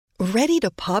Ready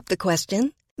to pop the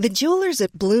question? The jewelers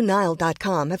at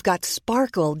BlueNile.com have got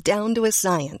sparkle down to a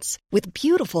science with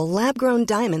beautiful lab-grown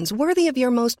diamonds worthy of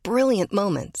your most brilliant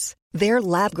moments. Their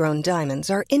lab-grown diamonds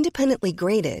are independently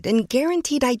graded and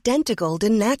guaranteed identical to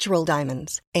natural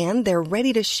diamonds, and they're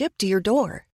ready to ship to your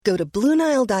door. Go to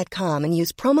BlueNile.com and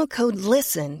use promo code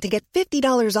LISTEN to get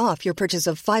 $50 off your purchase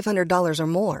of $500 or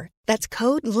more. That's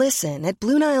code LISTEN at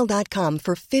BlueNile.com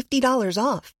for $50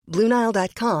 off.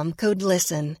 BlueNile.com, code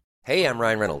LISTEN. Hey, I'm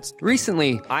Ryan Reynolds.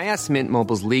 Recently, I asked Mint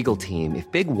Mobile's legal team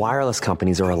if big wireless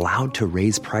companies are allowed to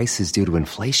raise prices due to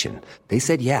inflation. They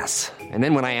said yes. And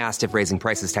then when I asked if raising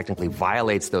prices technically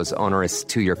violates those onerous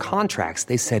two-year contracts,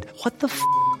 they said, "What the f***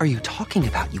 are you talking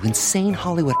about, you insane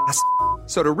Hollywood ass f-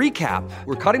 So to recap,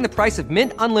 we're cutting the price of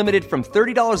Mint Unlimited from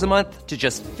 $30 a month to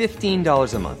just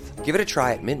 $15 a month. Give it a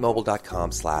try at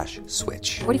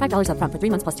mintmobile.com/switch. $45 up front for 3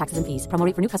 months plus taxes and fees. Promo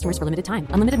rate for new customers for limited time.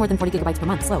 Unlimited more than 40 gigabytes per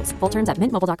month. Slows full terms at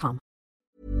mintmobile.com.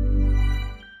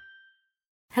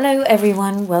 Hello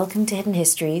everyone, welcome to Hidden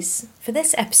Histories. For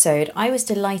this episode, I was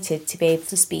delighted to be able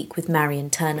to speak with Marion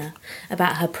Turner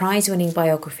about her prize-winning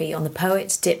biography on the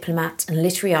poet, diplomat and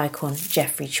literary icon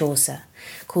Geoffrey Chaucer,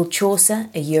 called Chaucer,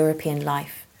 A European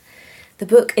Life. The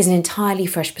book is an entirely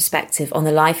fresh perspective on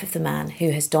the life of the man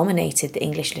who has dominated the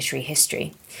English literary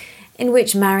history, in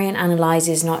which Marion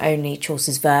analyses not only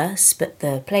Chaucer's verse, but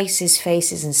the places,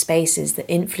 faces and spaces that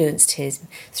influenced him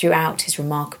throughout his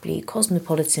remarkably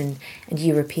cosmopolitan and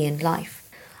European life.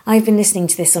 I've been listening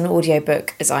to this on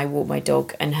audiobook as I walk my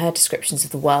dog, and her descriptions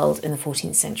of the world in the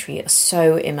 14th century are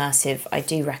so immersive. I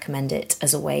do recommend it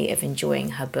as a way of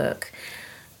enjoying her book.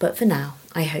 But for now,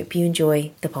 I hope you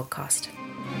enjoy the podcast.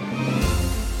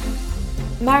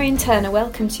 Marion Turner,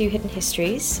 welcome to Hidden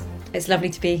Histories. It's lovely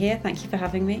to be here. Thank you for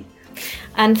having me.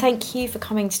 And thank you for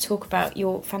coming to talk about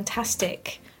your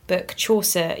fantastic book,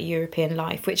 Chaucer, A European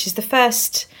Life, which is the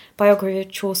first biography of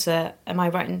Chaucer, am I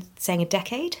right in saying a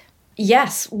decade?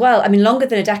 Yes, well, I mean, longer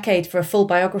than a decade for a full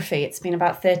biography. It's been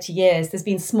about 30 years. There's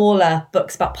been smaller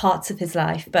books about parts of his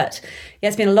life, but yeah,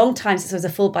 it's been a long time since there was a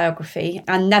full biography,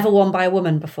 and never one by a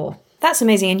woman before. That's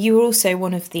amazing. And you were also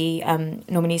one of the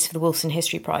nominees for the Wilson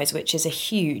History Prize, which is a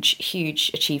huge,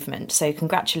 huge achievement. So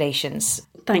congratulations.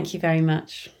 Thank you very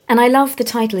much. And I love the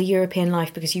title, A European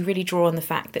Life, because you really draw on the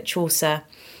fact that Chaucer,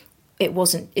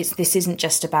 this isn't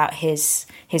just about his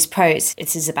prose,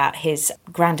 it is about his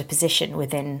grander position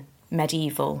within the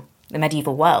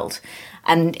medieval world,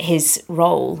 and his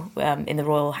role in the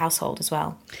royal household as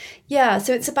well. Yeah,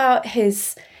 so it's about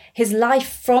his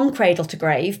life from cradle to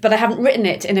grave, but I haven't written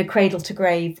it in a cradle to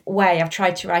grave way. I've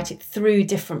tried to write it through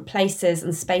different places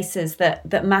and spaces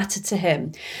that matter to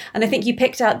him. And I think you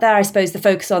picked out there, I suppose, the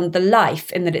focus on the life,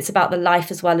 in that it's about the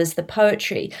life as well as the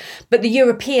poetry. But the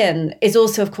European is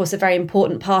also, of course, a very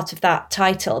important part of that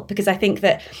title, because I think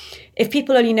that if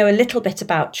people only know a little bit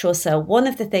about Chaucer, one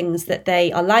of the things that they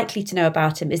are likely to know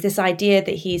about him is this idea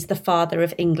that he's the father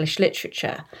of English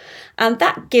literature. And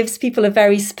that gives people a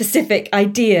very specific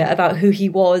idea about who he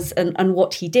was and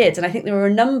what he did. And I think there are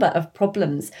a number of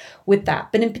problems with that.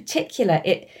 But in particular,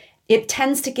 it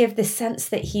tends to give this sense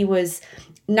that he was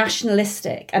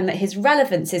nationalistic and that his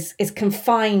relevance is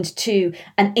confined to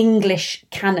an English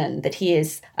canon, that he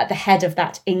is at the head of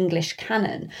that English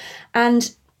canon.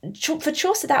 And for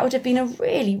Chaucer, that would have been a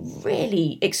really,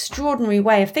 really extraordinary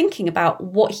way of thinking about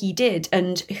what he did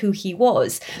and who he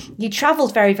was. He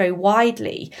travelled very, very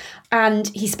widely, and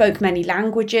he spoke many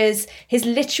languages. His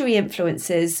literary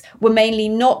influences were mainly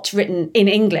not written in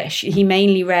English. He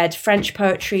mainly read French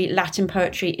poetry, Latin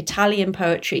poetry, Italian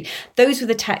poetry. Those were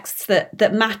the texts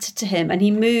that mattered to him, and he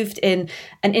moved in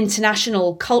an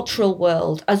international cultural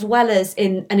world as well as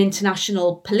in an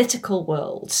international political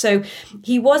world. So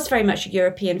he was very much a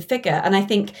European figure, and I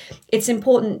think it's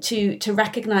important to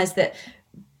recognise that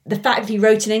the fact that he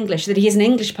wrote in English, that he is an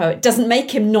English poet, doesn't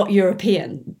make him not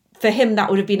European. For him, that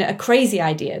would have been a crazy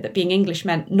idea, that being English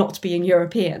meant not being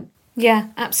European. Yeah,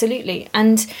 absolutely.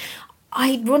 And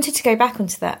I wanted to go back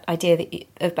onto that idea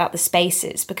about the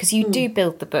spaces, because you do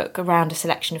build the book around a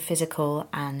selection of physical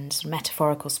and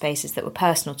metaphorical spaces that were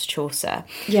personal to Chaucer.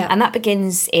 Yeah. And that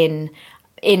begins in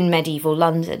medieval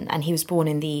London, and he was born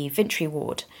in the Vintry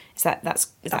Ward. That's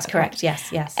correct?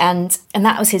 Yes. And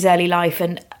that was his early life.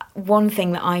 And one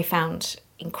thing that I found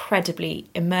incredibly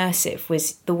immersive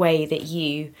was the way that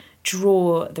you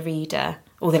draw the reader,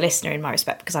 or the listener in my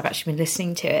respect, because I've actually been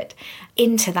listening to it,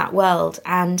 into that world.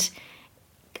 And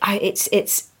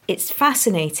it's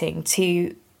fascinating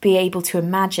to be able to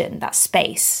imagine that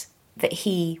space that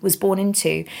he was born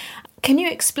into. Can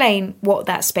you explain what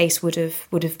that space would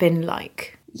have been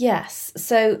like? Yes.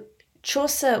 So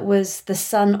Chaucer was the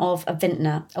son of a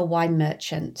vintner, a wine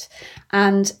merchant,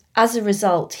 and as a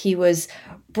result, he was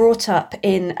brought up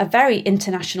in a very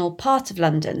international part of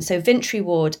London. So Vintry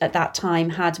Ward at that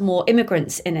time had more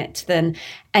immigrants in it than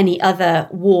any other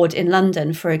ward in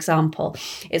London, for example.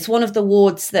 It's one of the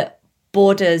wards that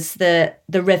borders the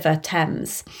River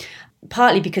Thames.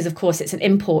 Partly because, of course, it's an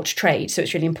import trade, so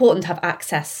it's really important to have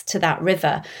access to that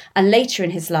river. And later in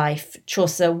his life,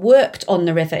 Chaucer worked on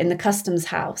the river in the customs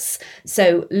house,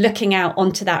 so looking out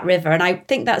onto that river. And I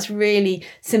think that's really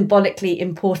symbolically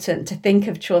important to think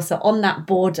of Chaucer on that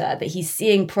border, that he's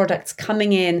seeing products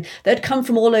coming in that had come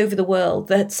from all over the world,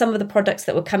 that some of the products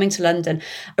that were coming to London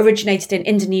originated in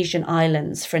Indonesian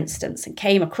islands, for instance, and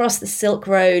came across the Silk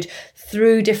Road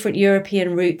through different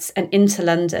European routes and into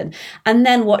London, and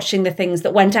then watching the things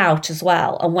that went out as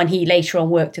well. And when he later on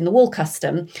worked in the wool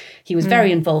custom, he was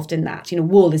very involved in that.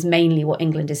 Wool is mainly what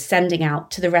England is sending out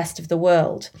to the rest of the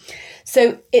world.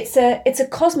 So it's a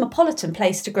cosmopolitan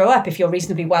place to grow up if you're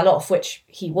reasonably well off, which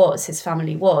he was, his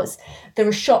family was. There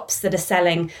are shops that are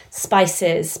selling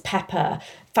spices, pepper,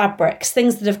 fabrics,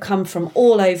 things that have come from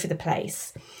all over the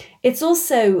place. It's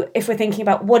also, if we're thinking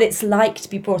about what it's like to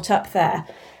be brought up there,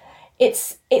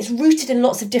 it's rooted in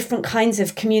lots of different kinds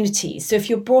of communities. So if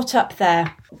you're brought up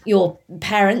there, your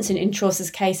parents, in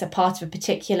Chaucer's case, are part of a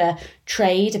particular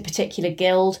trade, a particular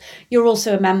guild. You're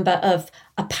also a member of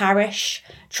a parish.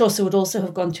 Chaucer would also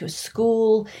have gone to a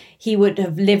school. He would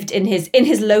have lived in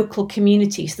his local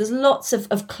community. So there's lots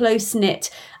of close-knit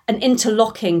and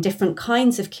interlocking different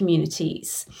kinds of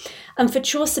communities. And for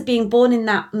Chaucer, being born in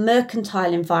that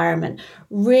mercantile environment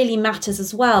really matters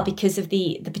as well because of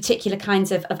the particular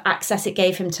kinds of access it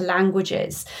gave him to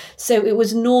languages. So it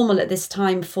was normal at this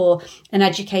time for an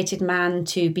educated man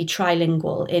to be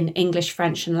trilingual in English,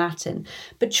 French and Latin.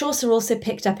 But Chaucer also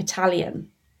picked up Italian.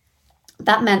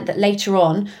 That meant that later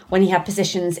on, when he had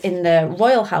positions in the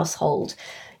royal household,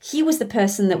 he was the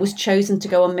person that was chosen to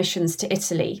go on missions to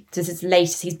Italy.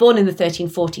 He's born in the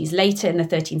 1340s. Later in the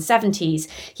 1370s,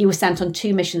 he was sent on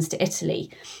 2 missions to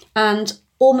Italy. And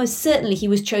almost certainly he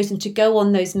was chosen to go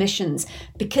on those missions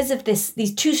because of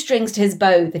these 2 strings to his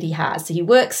bow that he has. So he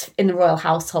works in the royal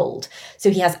household, so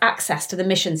he has access to the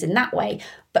missions in that way.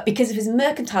 But because of his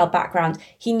mercantile background,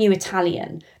 he knew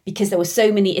Italian because there were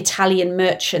so many Italian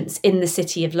merchants in the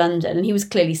city of London. And he was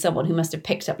clearly someone who must have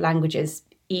picked up languages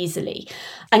easily.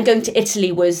 And going to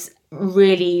Italy was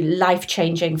really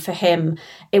life-changing for him.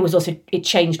 It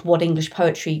changed what English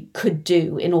poetry could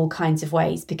do in all kinds of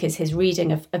ways because his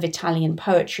reading of Italian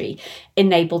poetry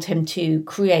enabled him to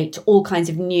create all kinds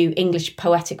of new English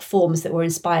poetic forms that were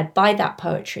inspired by that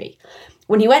poetry.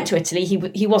 When he went to Italy,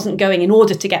 he wasn't going in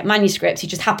order to get manuscripts. He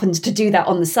just happened to do that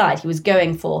on the side. He was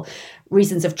going for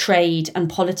reasons of trade and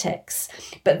politics.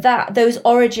 But those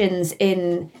origins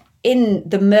in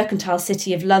the mercantile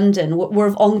city of London were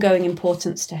of ongoing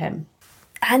importance to him.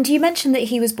 And you mentioned that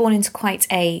he was born into quite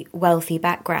a wealthy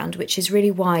background, which is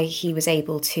really why he was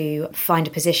able to find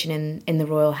a position in the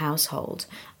royal household.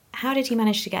 How did he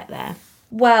manage to get there?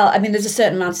 Well, I mean, there's a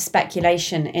certain amount of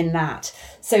speculation in that.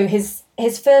 So his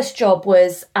first job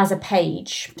was as a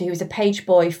page. He was a page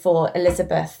boy for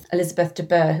Elizabeth de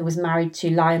Burgh, who was married to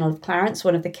Lionel of Clarence,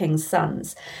 one of the king's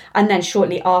sons. And then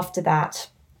shortly after that,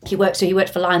 he worked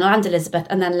for Lionel and Elizabeth,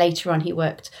 and then later on he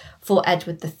worked for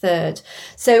Edward III.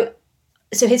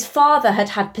 So his father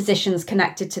had positions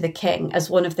connected to the king as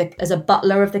a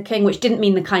butler of the king, which didn't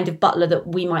mean the kind of butler that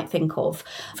we might think of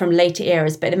from later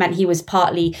eras, but it meant he was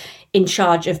partly in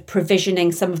charge of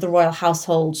provisioning some of the royal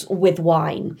households with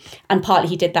wine. And partly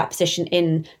he did that position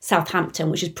in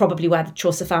Southampton, which is probably where the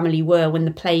Chaucer family were when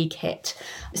the plague hit.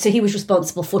 So he was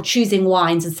responsible for choosing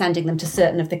wines and sending them to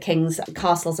certain of the king's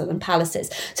castles and palaces.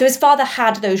 So his father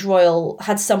had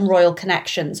some royal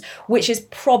connections, which is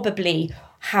probably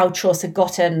how Chaucer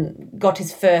got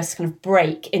his first kind of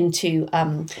break into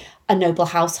a noble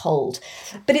household.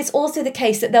 But it's also the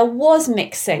case that there was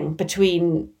mixing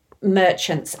between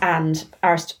merchants and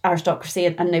aristocracy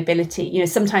and nobility.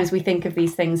 Sometimes we think of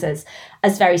these things as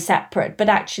very separate, but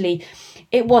actually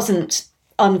it wasn't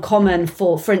uncommon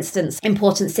for instance,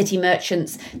 important city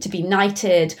merchants to be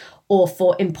knighted or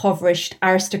for impoverished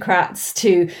aristocrats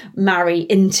to marry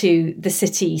into the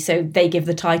city. So they give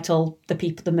the title,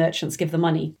 the merchants give the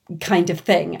money, kind of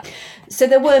thing. So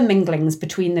there were minglings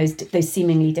between those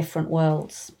seemingly different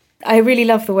worlds. I really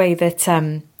love the way that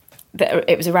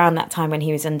it was around that time when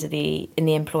he was in the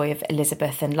employ of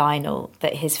Elizabeth and Lionel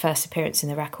that his first appearance in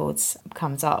the records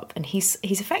comes up, and he's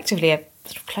effectively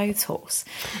sort of clothes horse.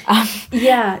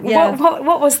 Yeah.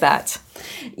 What was that?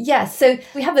 Yeah, so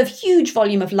we have a huge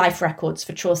volume of life records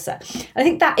for Chaucer. I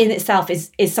think that in itself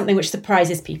is something which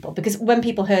surprises people, because when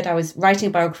people heard I was writing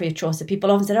a biography of Chaucer,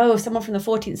 people often said, oh, someone from the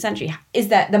 14th century,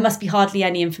 there must be hardly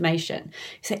any information.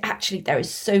 You say, actually, there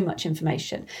is so much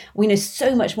information. We know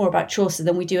so much more about Chaucer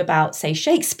than we do about, say,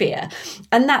 Shakespeare.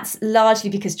 And that's largely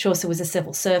because Chaucer was a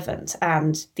civil servant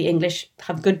and the English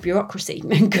have good bureaucracy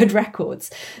and good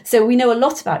records. So we know a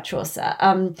lot about Chaucer,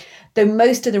 though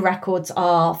most of the records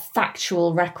are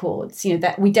factual records,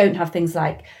 that we don't have things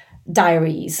like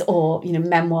diaries or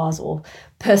memoirs or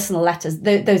personal letters,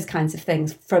 those kinds of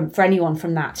things for anyone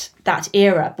from that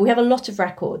era. But we have a lot of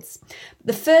records.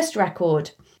 The first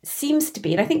record seems to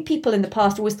be, and I think people in the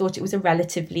past always thought it was a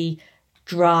relatively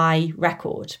dry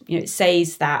record. It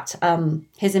says that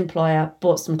his employer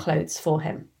bought some clothes for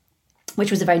him,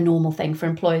 which was a very normal thing for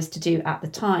employers to do at the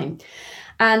time.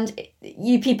 And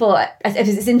you people,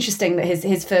 it's interesting that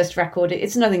his first record,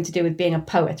 it's nothing to do with being a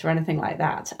poet or anything like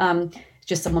that. It's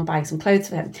just someone buying some clothes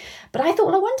for him. But I thought,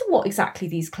 well, I wonder what exactly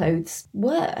these clothes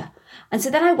were. And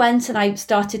so then I went and I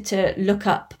started to look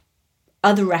up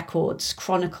other records,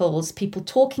 chronicles, people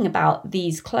talking about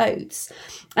these clothes.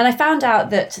 And I found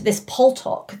out that this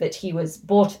paltock that he was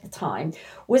bought at the time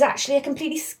was actually a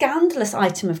completely scandalous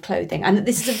item of clothing, and that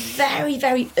this is a very,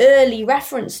 very early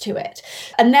reference to it.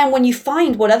 And then when you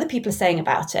find what other people are saying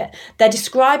about it, they're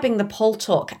describing the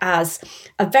paltock as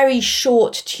a very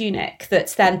short tunic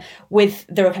that's then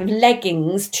there are kind of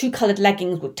leggings, two coloured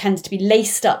leggings, which tends to be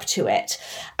laced up to it.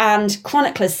 And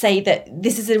chroniclers say that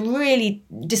this is a really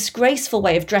disgraceful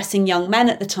way of dressing young men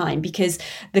at the time, because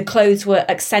the clothes were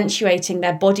accentuating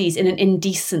their bodies in an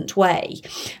indecent way.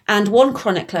 And one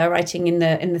chronicler writing in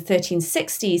the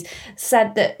 1360s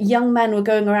said that young men were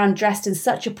going around dressed in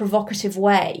such a provocative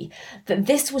way that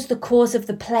this was the cause of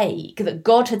the plague, that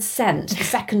God had sent the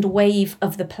second wave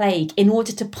of the plague in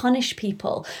order to punish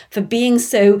people for being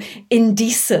so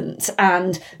indecent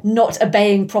and not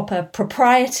obeying proper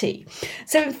propriety.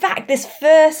 So in fact, this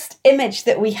first image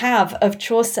that we have of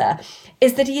Chaucer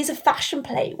is that he is a fashion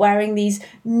plate wearing these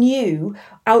new,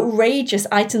 outrageous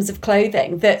items of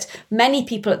clothing that many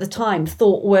people at the time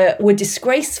thought were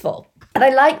disgraceful. And I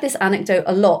like this anecdote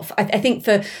a lot, I think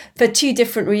for two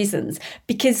different reasons.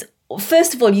 Because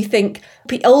first of all, you think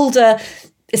older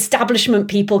establishment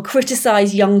people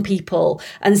criticise young people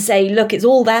and say, look, it's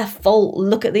all their fault.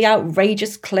 Look at the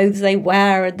outrageous clothes they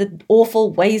wear and the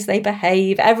awful ways they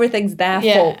behave. Everything's their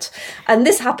fault. And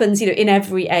this happens, in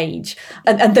every age.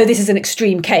 And though this is an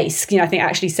extreme case, I think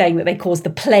actually saying that they caused the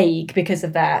plague because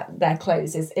of their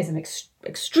clothes is an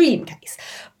extreme case.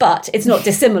 But it's not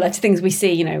dissimilar to things we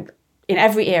see, in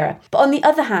every era. But on the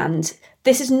other hand,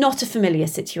 this is not a familiar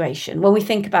situation. When we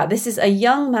think about this is a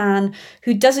young man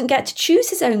who doesn't get to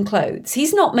choose his own clothes.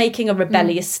 He's not making a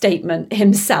rebellious statement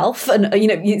himself and,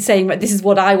 saying, this is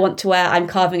what I want to wear. I'm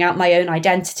carving out my own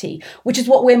identity, which is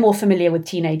what we're more familiar with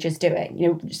teenagers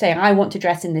doing, saying, I want to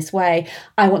dress in this way.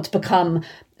 I want to become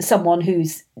someone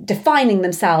who's defining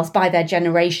themselves by their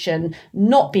generation,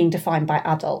 not being defined by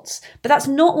adults. But that's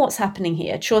not what's happening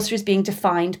here. Chaucer is being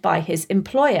defined by his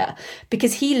employer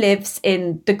because he lives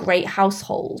in the great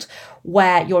household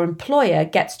where your employer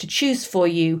gets to choose for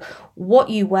you what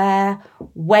you wear,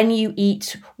 when you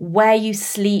eat, where you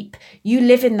sleep. You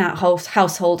live in that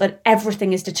household and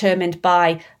everything is determined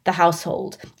by the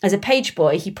household. As a page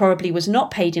boy, he probably was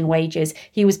not paid in wages.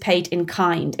 He was paid in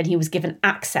kind, and he was given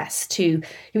access to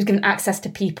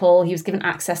people. He was given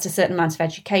access to certain amounts of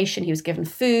education. He was given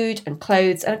food and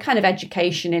clothes and a kind of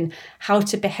education in how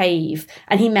to behave.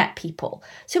 And he met people.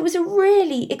 So it was a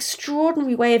really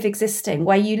extraordinary way of existing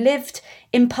where you lived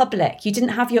in public. You didn't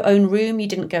have your own room. You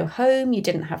didn't go home. You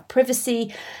didn't have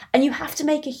privacy. And you have to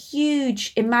make a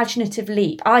huge imaginative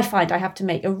leap. I find I have to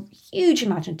make a huge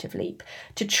imaginative leap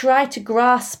to try to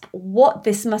grasp what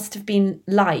this must have been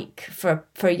like for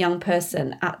a young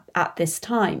person at this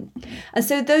time. And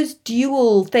so those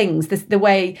dual things, the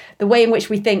way in which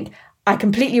we think, I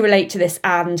completely relate to this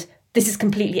and this is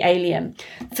completely alien.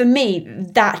 For me,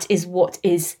 that is what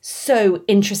is so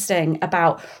interesting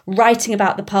about writing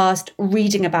about the past,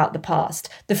 reading about the past.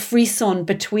 The frisson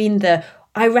between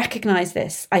I recognise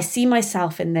this, I see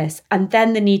myself in this, and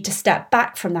then the need to step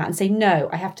back from that and say, no,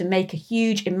 I have to make a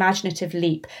huge imaginative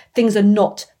leap. Things are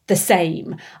not the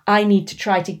same. I need to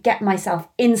try to get myself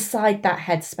inside that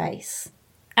headspace.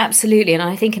 Absolutely. And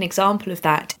I think an example of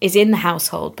that is in the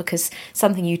household, because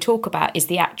something you talk about is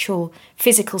the actual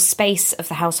physical space of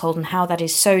the household and how that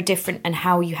is so different, and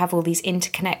how you have all these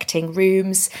interconnecting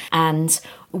rooms and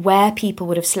where people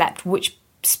would have slept, which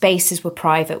spaces were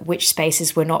private, which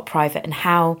spaces were not private, and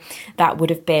how that would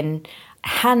have been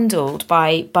handled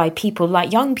by people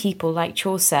like young people like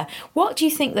Chaucer. What do you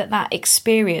think that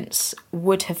experience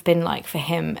would have been like for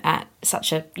him at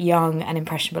such a young and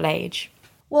impressionable age?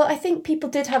 Well, I think people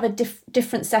did have a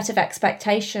different set of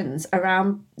expectations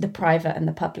around the private and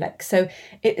the public. So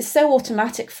it's so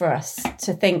automatic for us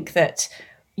to think that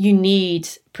you need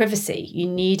privacy, you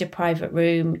need a private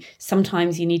room.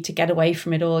 Sometimes you need to get away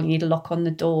from it all. You need a lock on the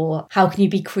door. How can you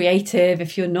be creative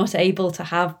if you're not able to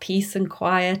have peace and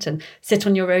quiet and sit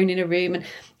on your own in a room?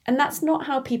 And that's not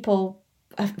how people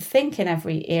think in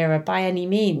every era by any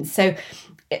means. So,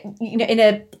 you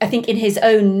know, I think in his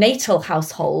own natal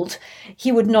household,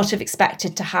 he would not have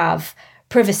expected to have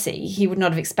privacy. He would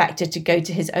not have expected to go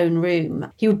to his own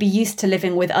room. He would be used to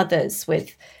living with others,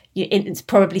 it's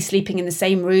probably sleeping in the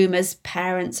same room as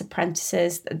parents,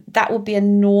 apprentices. That would be a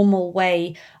normal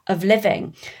way of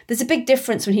living. There's a big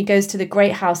difference when he goes to the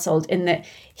great household in that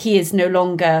he is no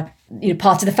longer, you know,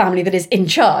 part of the family that is in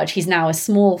charge. He's now a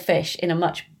small fish in a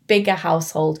much bigger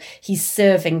household. He's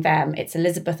serving them. It's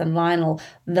Elizabeth and Lionel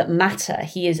that matter.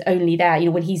 He is only there. You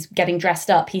know, when he's getting dressed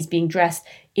up, he's being dressed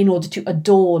in order to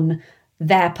adorn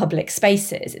their public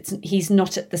spaces. He's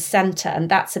not at the centre,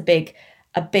 and that's a big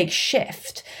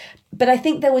shift. But I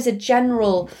think there was a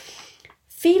general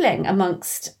feeling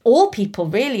amongst all people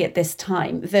really at this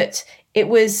time that it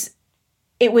was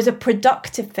a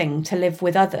productive thing to live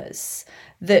with others,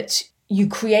 that you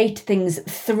create things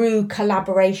through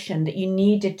collaboration, that you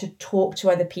needed to talk to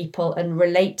other people and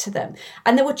relate to them.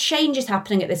 And there were changes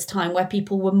happening at this time where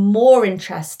people were more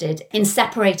interested in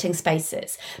separating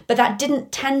spaces, but that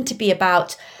didn't tend to be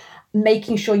about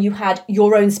making sure you had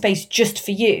your own space just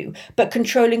for you, but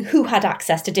controlling who had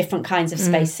access to different kinds of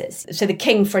spaces. So the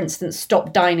king, for instance,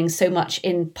 stopped dining so much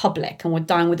in public and would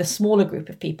dine with a smaller group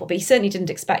of people, but he certainly didn't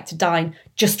expect to dine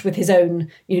just with his own,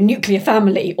 you know, nuclear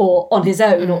family or on his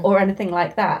own or anything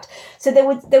like that. So there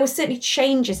were certainly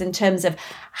changes in terms of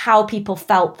how people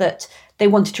felt that they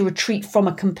wanted to retreat from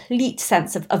a complete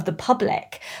sense of the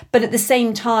public. But at the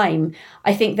same time,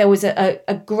 I think there was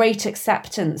a great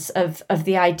acceptance of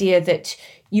the idea that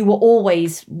you were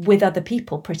always with other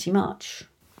people pretty much.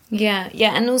 Yeah.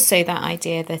 And also that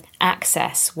idea that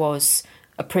access was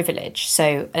a privilege.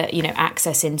 So,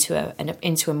 access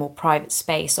into a more private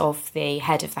space of the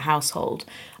head of the household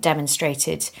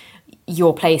demonstrated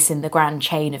your place in the grand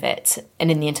chain of it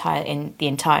and in the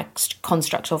entire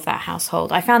construct of that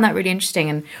household. I found that really interesting,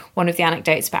 and one of the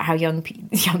anecdotes about how young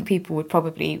people would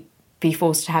probably be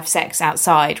forced to have sex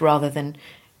outside rather than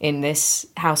in this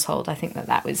household. I think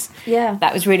that was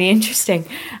really interesting.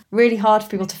 Really hard for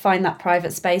people to find that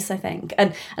private space, I think.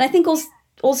 And I think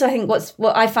also I think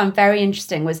what I found very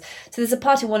interesting was, so there's a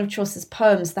part in one of Chaucer's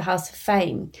poems, The House of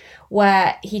Fame,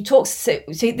 where he talks, so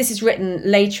this is written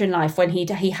later in life when he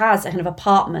has a kind of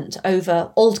apartment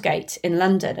over Aldgate in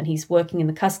London and he's working in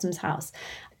the customs house.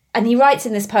 And he writes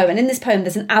in this poem, and in this poem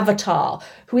there's an avatar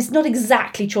who is not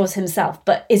exactly Chaucer himself,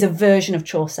 but is a version of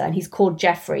Chaucer, and he's called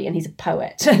Geoffrey, and he's a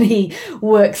poet, and he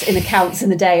works in accounts in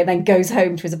the day and then goes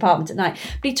home to his apartment at night.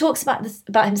 But he talks about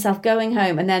himself going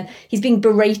home, and then he's being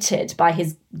berated by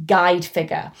his guide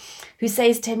figure, who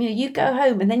says to him, you go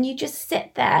home and then you just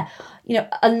sit there,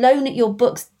 alone at your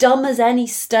books, dumb as any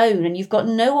stone, and you've got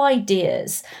no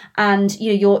ideas, and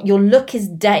your look is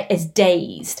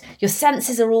dazed, your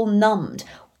senses are all numbed.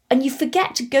 And you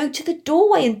forget to go to the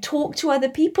doorway and talk to other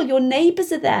people. Your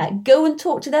neighbours are there. Go and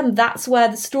talk to them. That's where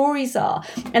the stories are.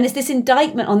 And it's this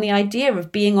indictment on the idea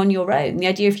of being on your own. The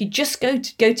idea if you just go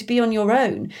to be on your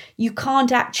own, you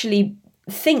can't actually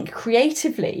think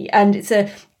creatively. And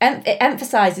it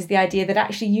emphasises the idea that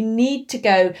actually you need to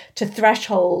go to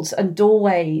thresholds and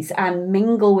doorways and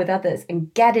mingle with others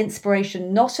and get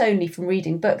inspiration, not only from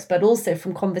reading books, but also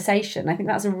from conversation. I think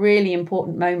that's a really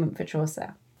important moment for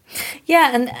Chaucer.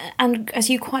 Yeah, and as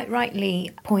you quite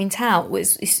rightly point out,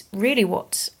 is really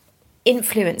what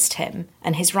influenced him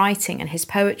and his writing and his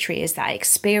poetry is that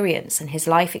experience and his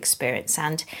life experience,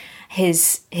 and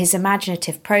his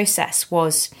imaginative process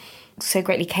was so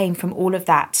greatly came from all of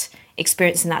that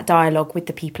experience and that dialogue with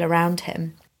the people around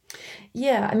him.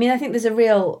 Yeah, I mean, I think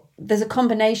there's a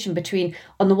combination between,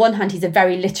 on the one hand, he's a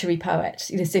very literary poet,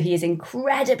 so he is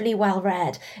incredibly well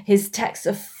read. His texts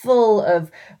are full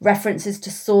of references to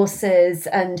sources,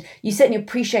 and you certainly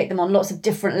appreciate them on lots of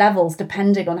different levels,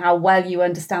 depending on how well you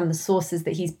understand the sources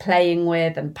that he's playing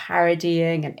with and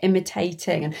parodying and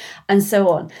imitating and so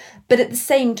on. But at the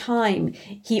same time,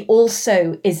 he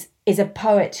also is a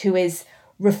poet who is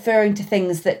referring to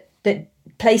things that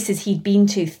places he'd been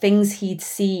to, things he'd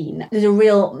seen. There's a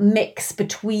real mix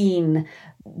between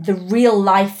the real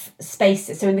life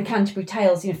spaces. So in the Canterbury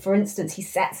Tales, for instance, he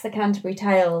sets the Canterbury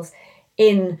Tales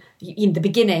in the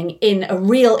beginning in a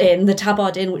real inn, the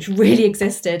Tabard Inn, which really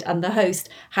existed, and the host,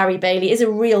 Harry Bailey, is a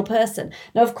real person.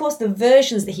 Now, of course, the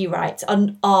versions that he writes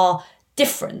are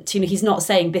different. He's not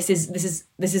saying this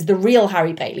is the real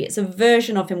Harry Bailey. It's a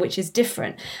version of him which is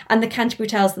different. And the Canterbury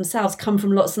Tales themselves come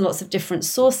from lots and lots of different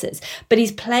sources. But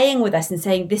he's playing with us and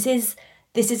saying this is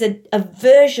a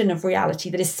version of reality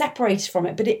that is separated from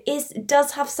it, but it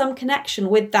does have some connection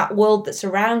with that world that's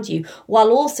around you,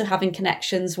 while also having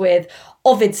connections with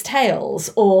Ovid's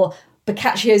Tales or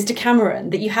Boccaccio's Decameron,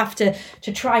 that you have to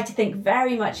try to think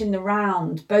very much in the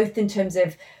round, both in terms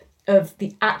of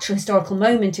the actual historical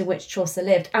moment in which Chaucer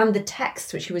lived and the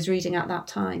text which he was reading at that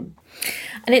time.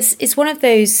 And it's one of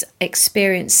those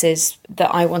experiences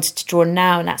that I wanted to draw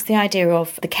now, and that's the idea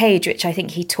of the cage, which I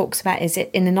think he talks about is it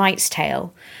in The Knight's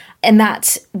Tale. And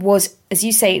that was, as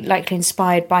you say, likely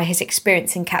inspired by his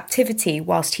experience in captivity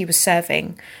whilst he was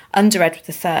serving under Edward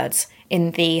III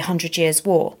in the 100 Years'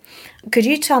 War. Could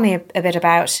you tell me a bit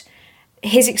about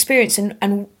his experience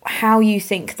and how you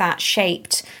think that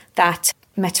shaped that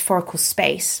metaphorical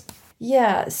space?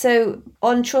 Yeah, so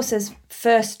on Chaucer's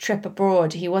first trip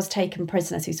abroad, he was taken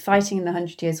prisoner. So he was fighting in the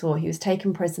 100 Years' War. He was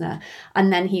taken prisoner,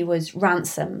 and then he was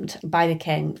ransomed by the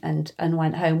king and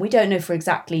went home. We don't know for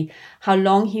exactly how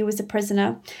long he was a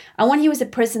prisoner. And when he was a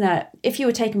prisoner, if you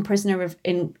were taken prisoner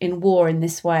in war in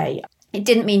this way, it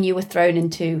didn't mean you were thrown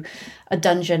into a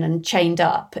dungeon and chained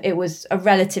up. It was a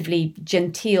relatively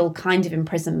genteel kind of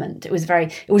imprisonment. It was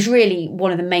really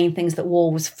one of the main things that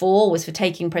war was for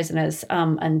taking prisoners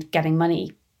and getting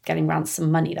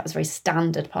ransom money. That was a very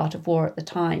standard part of war at the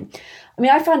time. I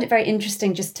mean, I found it very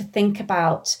interesting just to think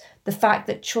about the fact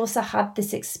that Chaucer had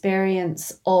this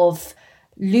experience of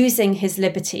losing his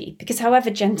liberty, because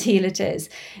however genteel it is,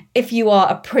 if you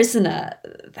are a prisoner,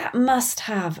 that must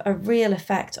have a real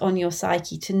effect on your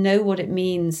psyche, to know what it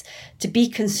means to be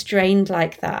constrained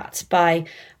like that by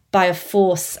a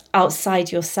force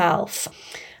outside yourself.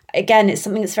 Again, it's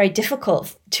something that's very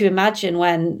difficult to imagine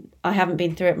when I haven't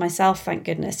been through it myself, thank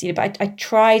goodness. But I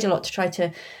tried a lot to try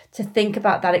to think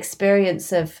about that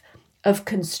experience of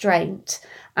constraint.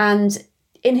 And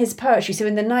in his poetry, so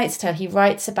in The Knight's Tale, he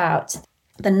writes about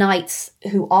the knights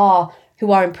who are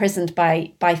imprisoned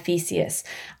by Theseus.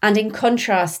 And in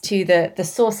contrast to the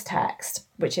source text,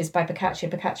 which is by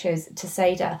Boccaccio's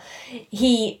Teseida,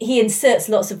 he inserts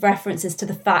lots of references to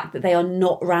the fact that they are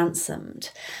not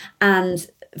ransomed. And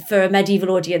for a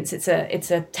medieval audience, it's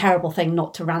a terrible thing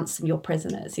not to ransom your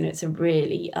prisoners. It's a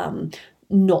really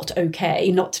not okay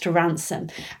not to ransom.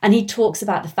 And he talks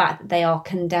about the fact that they are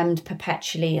condemned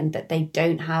perpetually and that they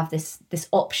don't have this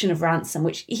option of ransom,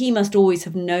 which he must always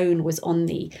have known was on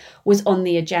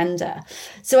the agenda.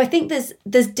 So I think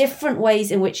there's different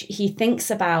ways in which he thinks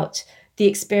about the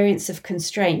experience of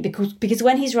constraint, because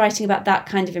when he's writing about that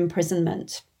kind of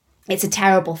imprisonment, it's a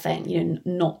terrible thing,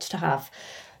 not to have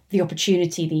the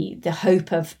opportunity, the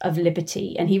hope of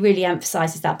liberty. And he really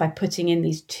emphasises that by putting in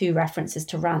these two references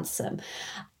to ransom.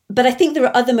 But I think there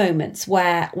are other moments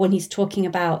where, when he's talking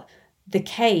about the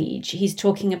cage, he's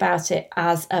talking about it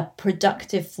as a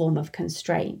productive form of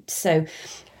constraint. So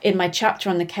in my chapter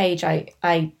on the cage,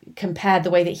 I compared the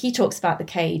way that he talks about the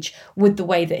cage with the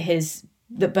way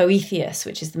that Boethius,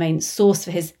 which is the main source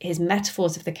for his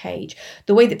metaphors of the cage,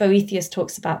 the way that Boethius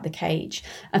talks about the cage.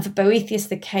 And for Boethius,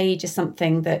 the cage is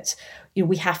something that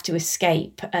we have to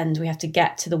escape, and we have to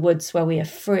get to the woods where we are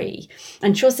free.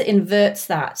 And Chaucer inverts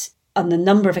that on the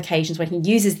number of occasions when he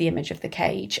uses the image of the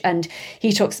cage. And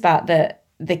he talks about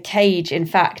the cage, in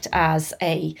fact, as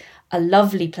a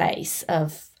lovely place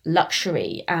of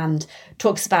luxury, and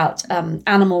talks about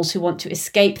animals who want to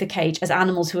escape the cage as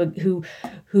animals who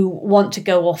want to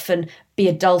go off and be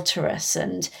adulterous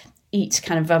and eat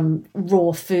kind of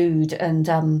raw food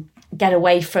and get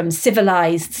away from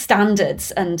civilized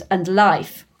standards and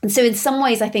life. And so in some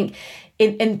ways, I think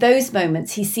in those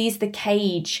moments, he sees the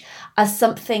cage as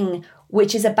something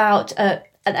which is about an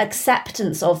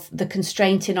acceptance of the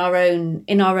constraint in our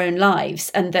own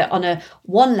lives, and that on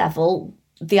one level,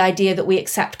 the idea that we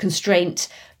accept constraint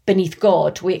beneath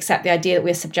God, we accept the idea that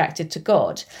we're subjected to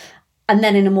God. And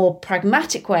then in a more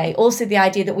pragmatic way, also the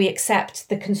idea that we accept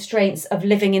the constraints of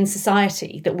living in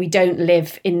society, that we don't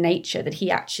live in nature, that he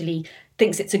actually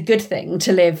thinks it's a good thing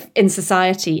to live in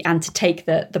society and to take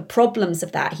the problems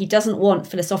of that. He doesn't want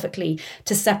philosophically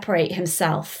to separate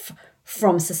himself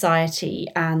from society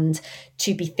and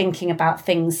to be thinking about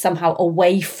things somehow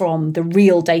away from the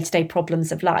real day-to-day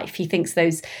problems of life. He thinks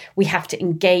we have to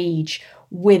engage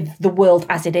with the world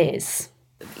as it is.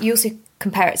 You also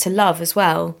compare it to love as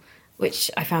well,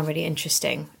 which I found really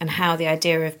interesting, and how the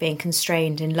idea of being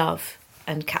constrained in love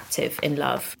and captive in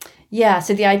love. Yeah,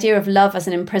 so the idea of love as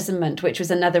an imprisonment, which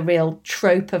was another real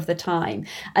trope of the time.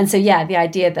 And so, yeah, the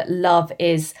idea that love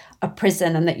is a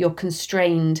prison and that you're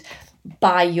constrained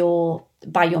by your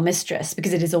mistress,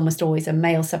 because it is almost always a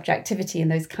male subjectivity in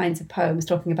those kinds of poems,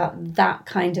 talking about that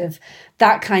kind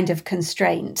of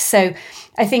constraint. So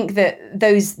I think that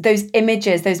those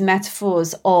images, those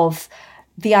metaphors of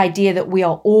the idea that we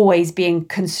are always being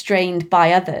constrained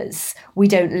by others, we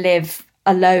don't live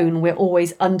alone, we're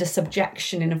always under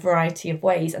subjection in a variety of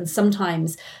ways, and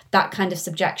sometimes that kind of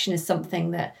subjection is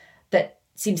something that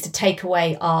seems to take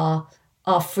away our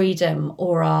freedom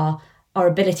or our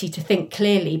ability to think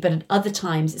clearly, but at other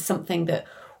times it's something that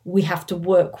we have to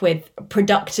work with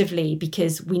productively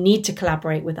because we need to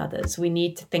collaborate with others, we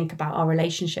need to think about our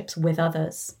relationships with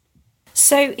others.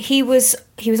 So he was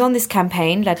on this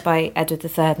campaign led by Edward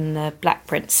III and the Black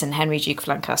Prince and Henry, Duke of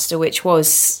Lancaster, which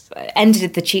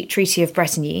ended the Treaty of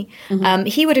Bretigny. Mm-hmm.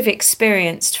 He would have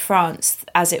experienced France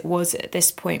as it was at this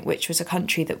point, which was a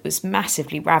country that was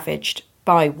massively ravaged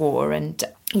by war, and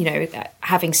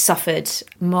having suffered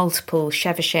multiple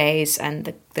chevauchés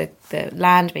and the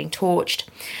land being torched.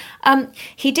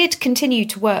 He did continue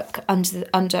to work under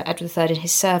Edward III in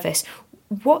his service.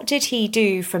 What did he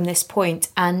do from this point,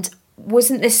 and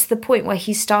wasn't this the point where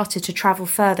he started to travel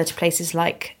further to places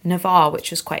like Navarre,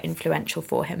 which was quite influential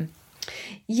for him?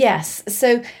 Yes.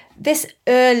 So this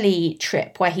early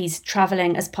trip where he's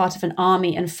travelling as part of an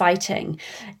army and fighting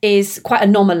is quite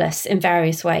anomalous in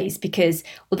various ways, because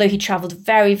although he travelled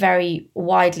very, very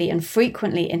widely and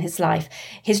frequently in his life,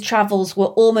 his travels were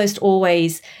almost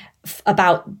always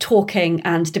about talking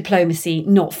and diplomacy,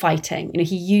 not fighting.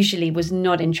 He usually was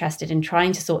not interested in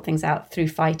trying to sort things out through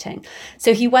fighting.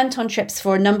 So he went on trips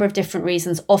for a number of different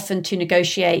reasons, often to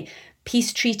negotiate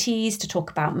peace treaties, to talk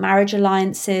about marriage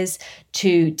alliances,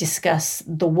 to discuss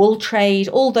the wool trade,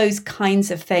 all those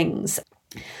kinds of things.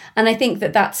 And I think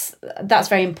that's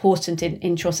very important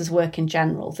in Chaucer's work in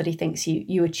general, that he thinks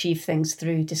you achieve things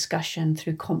through discussion,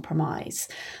 through compromise.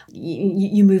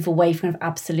 You move away from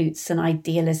absolutes and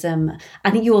idealism.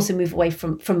 I think you also move away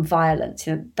from violence.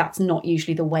 That's not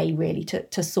usually the way really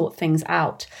to sort things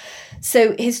out.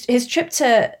 So his trip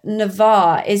to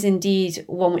Navarre is indeed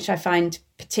one which I find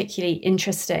particularly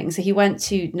interesting. So he went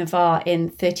to Navarre in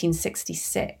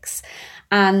 1366.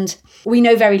 And we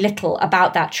know very little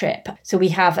about that trip. So we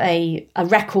have a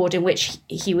record in which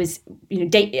he was,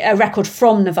 a record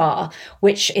from Navarre,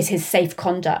 which is his safe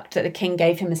conduct, that the king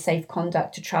gave him a safe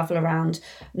conduct to travel around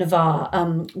Navarre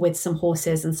with some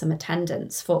horses and some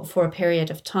attendants for a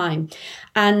period of time.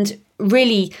 And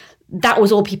really, that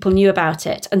was all people knew about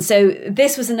it. And so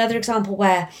this was another example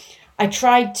where I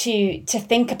tried to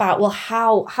think about, well,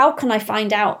 how can I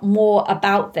find out more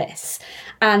about this?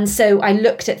 And so I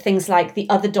looked at things like the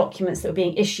other documents that were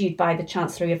being issued by the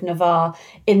Chancellery of Navarre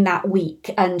in that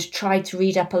week, and tried to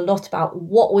read up a lot about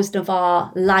what was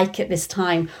Navarre like at this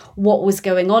time, what was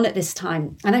going on at this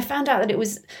time. And I found out that it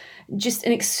was just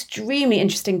an extremely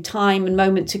interesting time and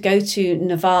moment to go to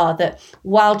Navarre, that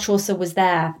while Chaucer was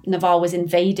there, Navarre was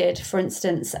invaded. For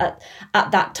instance, at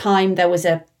that time, there was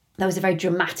a very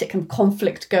dramatic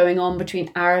conflict going on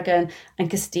between Aragon and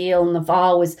Castile, and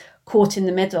Navarre was caught in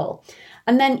the middle.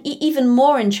 And then even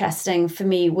more interesting for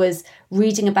me was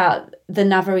reading about the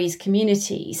Navarrese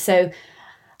community. So,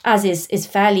 as is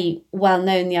fairly well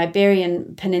known, the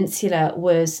Iberian Peninsula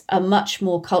was a much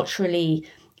more culturally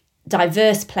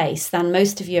diverse place than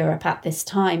most of Europe at this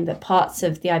time, that parts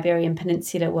of the Iberian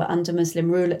Peninsula were under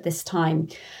Muslim rule at this time.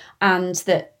 And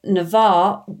that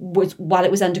Navarre, while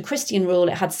it was under Christian rule,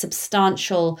 it had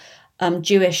substantial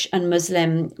Jewish and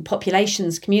Muslim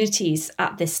populations, communities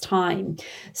at this time.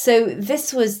 So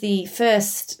this was the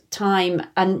first time,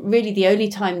 and really the only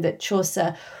time, that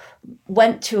Chaucer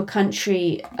went to a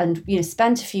country and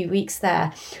spent a few weeks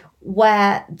there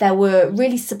where there were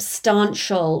really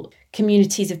substantial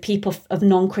communities of people of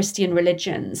non-Christian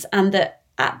religions. And that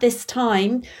at this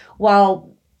time,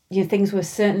 while things were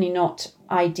certainly not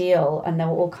ideal and there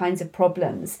were all kinds of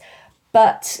problems,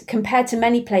 but compared to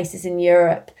many places in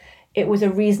Europe, it was a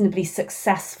reasonably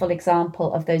successful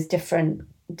example of those different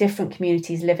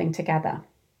communities living together.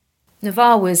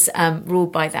 Navarre was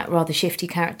ruled by that rather shifty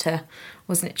character,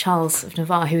 wasn't it, Charles of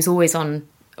Navarre, who was always on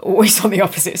the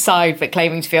opposite side, but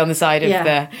claiming to be on the side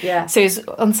of So he was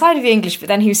on the side of the English, but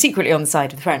then he was secretly on the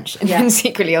side of the French, and then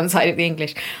secretly on the side of the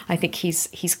English. I think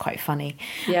he's quite funny.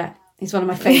 Yeah. He's one of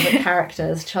my favourite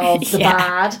characters, Charles the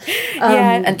Bad.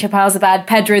 And Charles the Bad,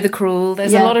 Pedro the Cruel.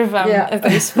 There's a lot of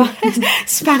those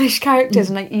Spanish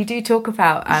characters. And you do talk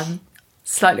about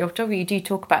slightly off topic, you do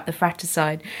talk about the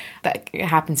fratricide that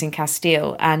happens in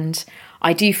Castile, and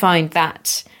I do find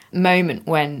that moment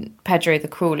when Pedro the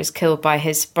Cruel is killed by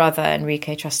his brother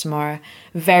Enrique Trastamara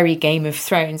very Game of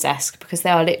Thrones-esque, because they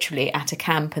are literally at a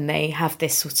camp and they have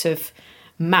this sort of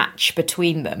match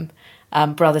between them,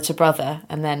 brother to brother,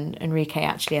 and then Enrique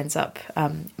actually ends up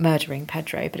murdering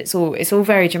Pedro. But it's all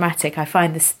very dramatic. I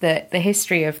find the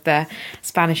history of the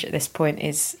Spanish at this point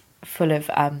is full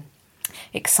of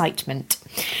excitement.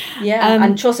 Yeah,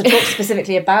 and Chaucer talks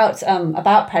specifically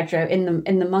about Pedro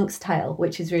in the Monk's Tale,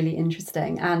 which is really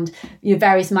interesting. And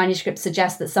various manuscripts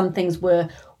suggest that some things were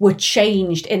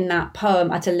changed in that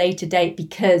poem at a later date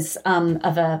because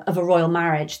of a royal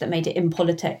marriage that made it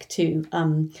impolitic to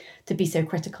be so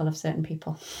critical of certain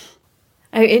people.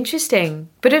 Oh, interesting.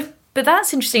 But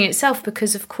that's interesting in itself,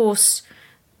 because of course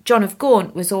John of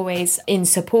Gaunt was always in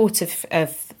support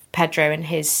of Pedro and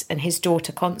his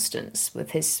daughter Constance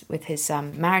with his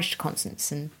marriage to Constance,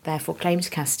 and therefore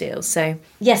claimed Castile. So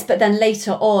yes, but then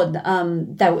later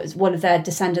on, there was one of their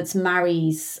descendants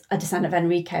marries a descendant of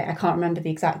Enrique. I can't remember the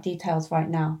exact details right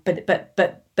now,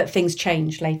 but things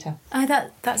changed later. Oh,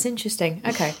 that's interesting.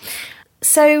 Okay,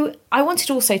 so I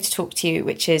wanted also to talk to you,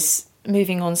 which is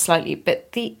moving on slightly,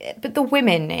 but the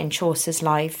women in Chaucer's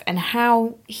life and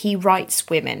how he writes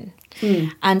women.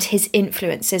 And his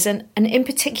influences, and in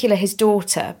particular his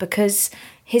daughter, because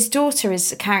his daughter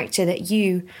is a character that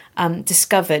you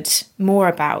discovered more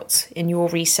about in your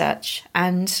research,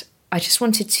 and I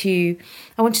wanted to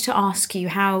ask you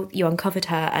how you uncovered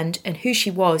her and who she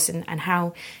was and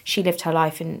how she lived her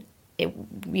life, and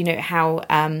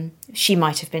how she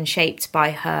might have been shaped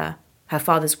by her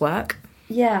father's work.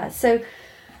 Yeah, so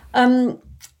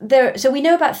so we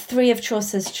know about 3 of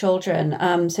Chaucer's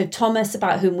children. So Thomas,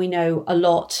 about whom we know a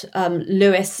lot,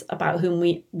 Lewis, about whom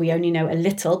we only know a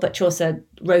little, but Chaucer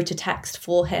wrote a text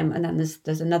for him, and then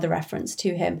there's another reference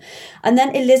to him. And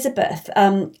then Elizabeth,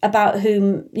 about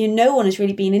whom no one has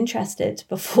really been interested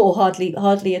before,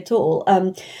 hardly at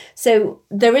all. So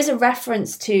there is a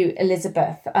reference to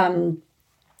Elizabeth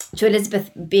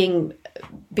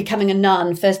becoming a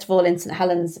nun, first of all in St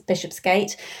Helens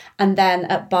Bishopsgate, and then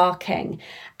at Barking.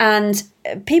 And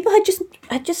people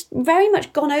had just very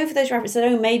much gone over those references.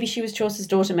 Oh, maybe she was Chaucer's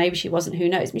daughter, maybe she wasn't, who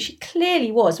knows? I mean, she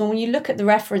clearly was. When you look at the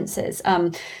references,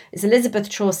 it's Elizabeth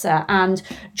Chaucer and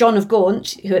John of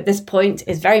Gaunt, who at this point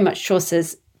is very much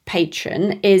Chaucer's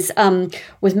patron,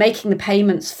 was making the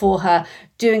payments for her,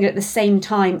 doing it at the same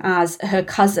time as her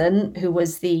cousin, who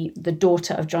was the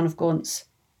daughter of John of Gaunt's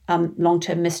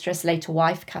long-term mistress, later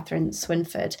wife, Catherine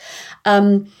Swynford.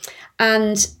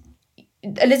 And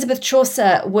Elizabeth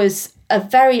Chaucer was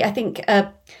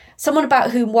someone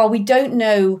about whom, while we don't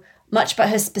know much about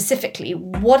her specifically,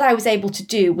 what I was able to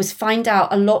do was find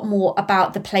out a lot more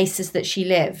about the places that she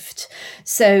lived.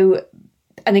 So,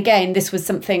 and again, this was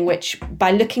something which,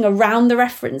 by looking around the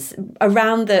reference,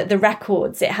 around the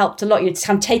records, it helped a lot. You're just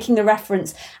kind of taking the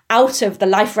reference out of the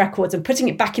life records and putting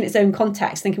it back in its own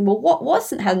context, thinking, well, what was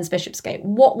St Helens Bishopsgate?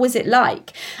 What was it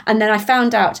like? And then I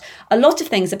found out a lot of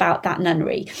things about that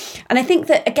nunnery. And I think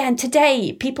that, again,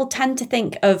 today, people tend to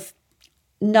think of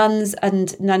nuns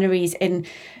and nunneries in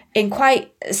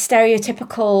quite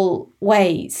stereotypical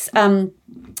ways. And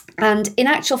in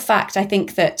actual fact, I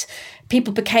think that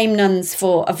people became nuns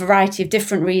for a variety of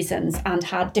different reasons and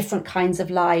had different kinds of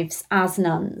lives as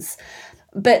nuns.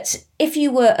 But if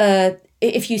you were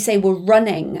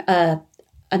running a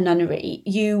nunnery,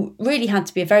 you really had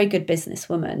to be a very good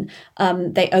businesswoman.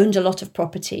 They owned a lot of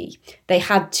property.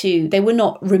 They were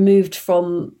not removed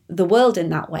from the world in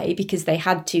that way because they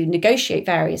had to negotiate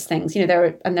various things.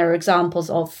 There are examples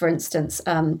of, for instance,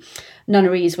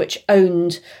 nunneries which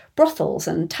owned brothels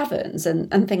and taverns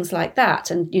and things like that,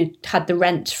 and had the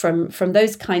rent from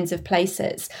those kinds of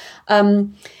places.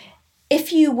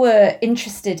 If you were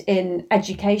interested in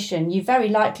education, you very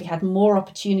likely had more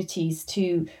opportunities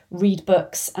to read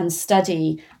books and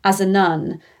study as a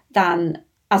nun than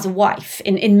as a wife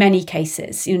in many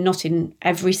cases, not in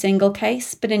every single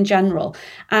case, but in general.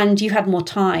 And you had more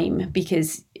time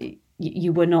because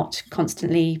you were not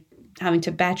constantly having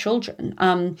to bear children.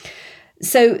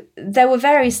 So there were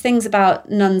various things about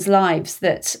nuns' lives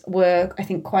that were, I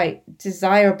think, quite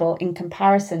desirable in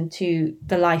comparison to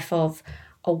the life of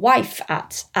a wife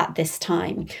at this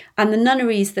time. And the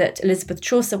nunneries that Elizabeth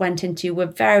Chaucer went into were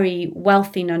very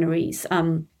wealthy nunneries.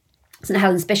 St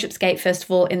Helens Bishopsgate, first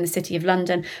of all, in the city of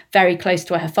London, very close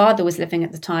to where her father was living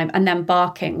at the time, and then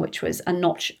Barking, which was a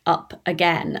notch up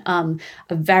again, a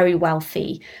very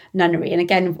wealthy nunnery. And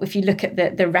again, if you look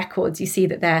at the records, you see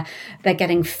that they're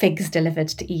getting figs delivered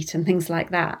to eat and things like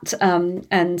that.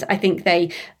 And I think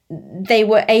they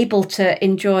were able to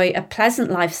enjoy a pleasant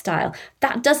lifestyle.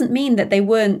 That doesn't mean that they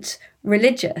weren't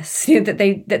religious, that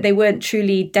they weren't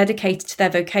truly dedicated to their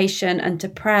vocation and to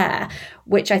prayer,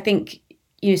 which I think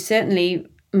certainly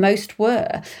most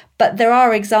were. But there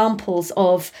are examples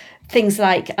of things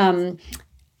like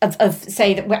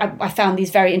say that I found these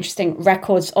very interesting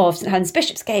records of St Helen's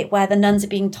Bishopsgate, where the nuns are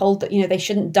being told that they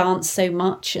shouldn't dance so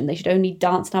much, and they should only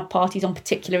dance and have parties on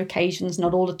particular occasions,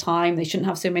 not all the time. They shouldn't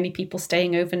have so many people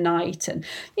staying overnight, and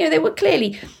they were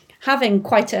clearly having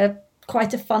quite a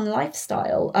fun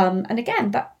lifestyle. And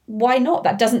again, why not?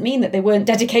 That doesn't mean that they weren't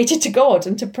dedicated to God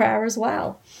and to prayer as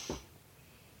well.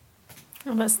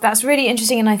 Well, that's really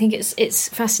interesting, and I think it's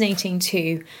fascinating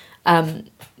to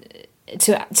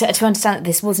understand that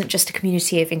this wasn't just a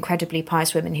community of incredibly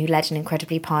pious women who led an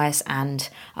incredibly pious and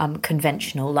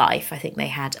conventional life. I think they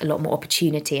had a lot more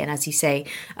opportunity, and as you say,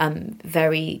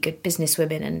 very good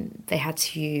businesswomen, and they had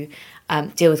to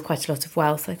deal with quite a lot of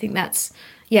wealth. I think that's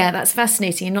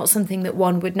fascinating, and not something that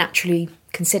one would naturally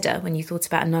consider when you thought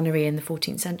about a nunnery in the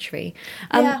 14th century.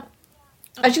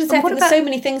 I should say, I think there's so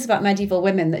many things about medieval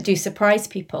women that do surprise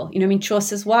people.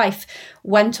 Chaucer's wife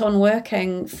went on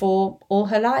working for all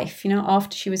her life.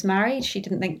 After she was married, she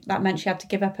didn't think that meant she had to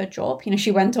give up her job.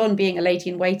 She went on being a lady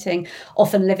in waiting,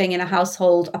 often living in a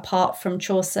household apart from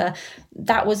Chaucer.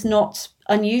 That was not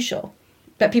unusual.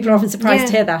 But people are often surprised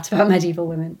to hear that about medieval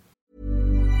women.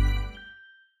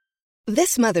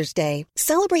 This Mother's Day,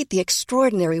 celebrate the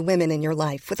extraordinary women in your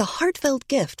life with a heartfelt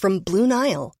gift from Blue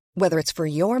Nile. Whether it's for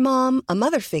your mom, a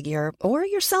mother figure, or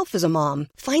yourself as a mom,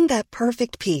 find that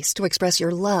perfect piece to express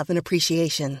your love and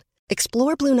appreciation.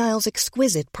 Explore Blue Nile's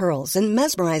exquisite pearls and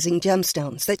mesmerizing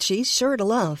gemstones that she's sure to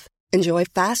love. Enjoy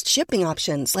fast shipping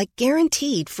options like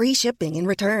guaranteed free shipping and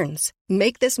returns.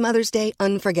 Make this Mother's Day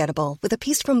unforgettable with a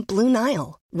piece from Blue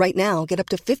Nile. Right now, get up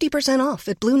to 50% off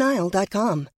at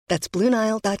BlueNile.com. That's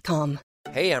BlueNile.com.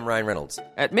 Hey, I'm Ryan Reynolds.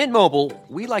 At Mint Mobile,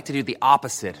 we like to do the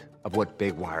opposite of what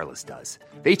Big Wireless does.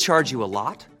 They charge you a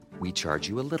lot, we charge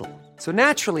you a little. So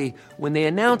naturally, when they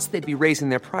announced they'd be raising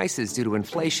their prices due to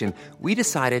inflation, we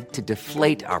decided to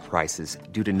deflate our prices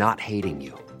due to not hating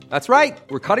you. That's right.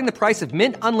 We're cutting the price of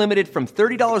Mint Unlimited from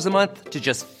 $30 a month to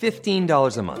just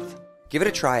 $15 a month. Give it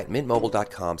a try at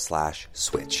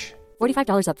mintmobile.com/switch.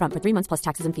 $45 up front for 3 months plus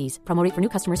taxes and fees. Promo rate for new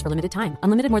customers for limited time.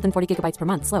 Unlimited more than 40 gigabytes per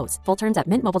month. Slows full terms at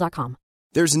mintmobile.com.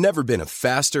 There's never been a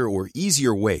faster or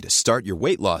easier way to start your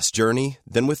weight loss journey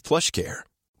than with PlushCare.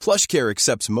 PlushCare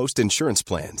accepts most insurance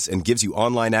plans and gives you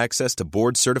online access to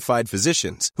board-certified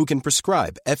physicians who can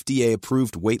prescribe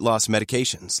FDA-approved weight loss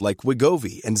medications like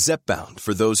Wegovy and Zepbound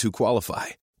for those who qualify.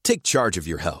 Take charge of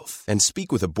your health and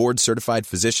speak with a board-certified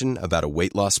physician about a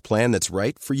weight loss plan that's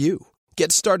right for you.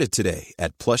 Get started today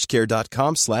at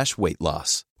plushcare.com/weight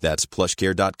loss. That's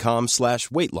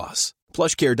plushcare.com/weight loss.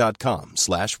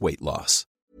 plushcare.com/weight loss.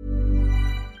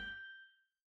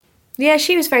 Yeah,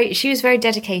 she was very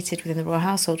dedicated within the royal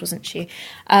household, wasn't she?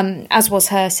 As was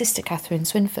her sister Catherine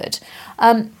Swynford.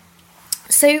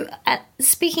 So,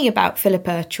 speaking about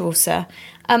Philippa Chaucer,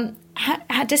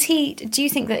 do you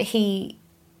think that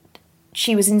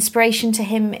she was inspiration to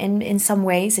him in some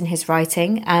ways in his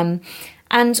writing?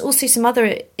 And also some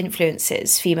other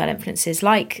influences, female influences,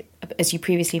 like, as you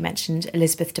previously mentioned,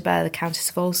 Elizabeth de Burgh, the Countess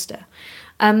of Ulster.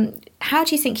 How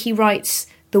do you think he writes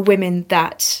the women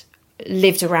that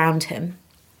lived around him?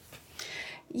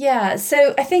 Yeah,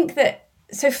 so I think that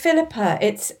Philippa,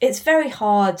 it's very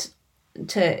hard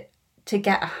to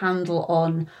get a handle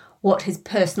on what his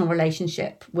personal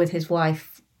relationship with his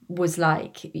wife was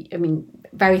like. I mean,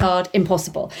 very hard,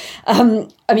 impossible.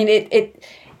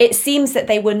 It seems that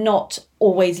they were not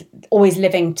always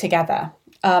living together.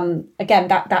 Again,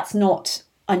 that's not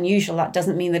unusual. That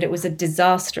doesn't mean that it was a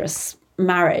disastrous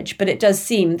marriage, but it does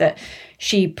seem that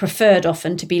she preferred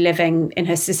often to be living in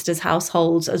her sister's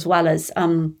households as well as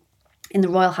in the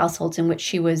royal households in which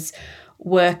she was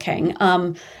working.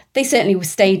 They certainly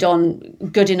stayed on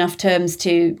good enough terms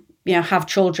to have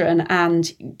children,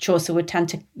 and Chaucer would tend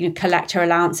to collect her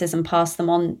allowances and pass them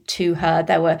on to her.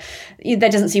 There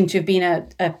doesn't seem to have been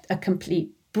a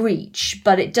complete breach,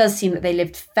 but it does seem that they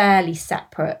lived fairly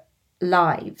separate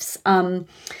lives.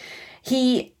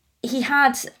 He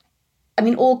had,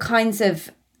 all kinds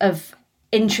of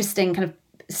interesting kind of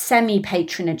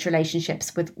semi-patronage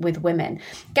relationships with women.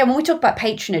 Again, when we talk about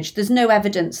patronage, there's no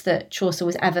evidence that Chaucer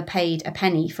was ever paid a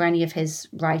penny for any of his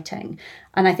writing.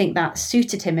 And I think that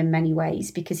suited him in many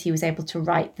ways because he was able to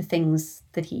write the things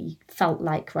that he felt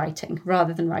like writing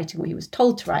rather than writing what he was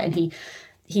told to write. And he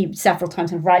he several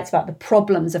times writes about the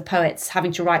problems of poets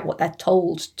having to write what they're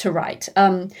told to write.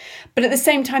 But at the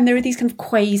same time, there are these kind of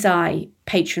quasi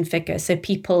patron figures. So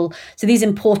these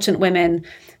important women,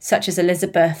 such as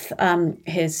Elizabeth,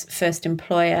 his first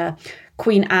employer,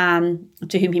 Queen Anne,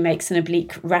 to whom he makes an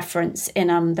oblique reference in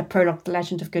the prologue, The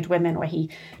Legend of Good Women, where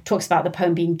he talks about the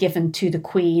poem being given to the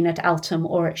Queen at Eltham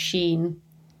or at Sheen.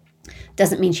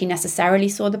 Doesn't mean she necessarily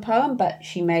saw the poem, but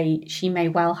she may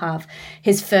well have.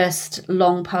 His first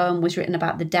long poem was written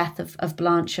about the death of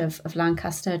Blanche of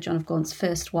Lancaster, John of Gaunt's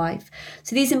first wife.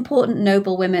 So these important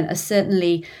noble women are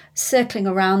certainly circling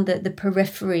around the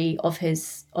periphery of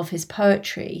his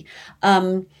poetry.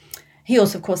 He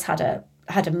also, of course, had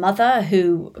a mother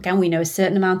who, again, we know a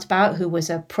certain amount about, who was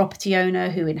a property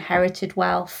owner, who inherited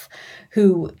wealth,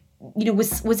 who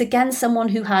was again someone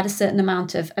who had a certain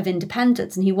amount of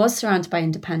independence, and he was surrounded by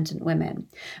independent women.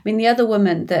 I mean, the other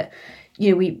woman that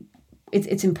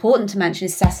it's important to mention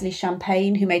is Cecily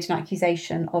Champagne, who made an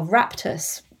accusation of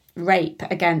raptus, rape,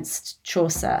 against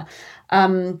Chaucer,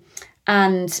 and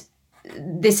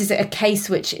this is a case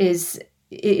which is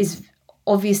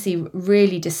obviously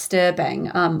really disturbing.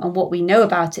 And what we know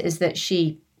about it is that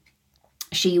she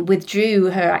withdrew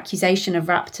her accusation of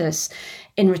raptus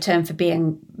in return for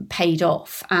being paid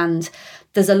off. And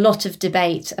there's a lot of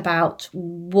debate about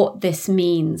what this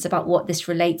means, about what this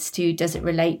relates to. Does it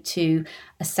relate to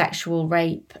a sexual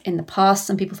rape in the past?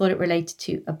 Some people thought it related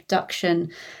to abduction.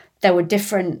 There are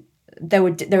different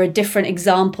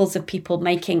examples of people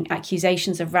making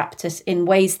accusations of raptus in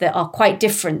ways that are quite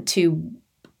different to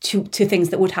things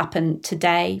that would happen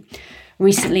today.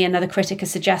 Recently, another critic has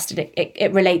suggested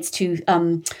it relates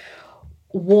to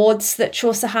wards that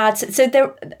Chaucer had. So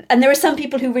there are some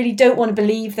people who really don't want to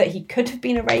believe that he could have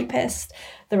been a rapist.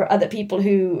 There are other people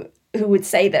who would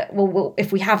say that, well,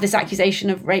 if we have this accusation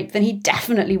of rape, then he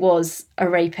definitely was a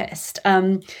rapist.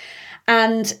 And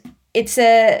it's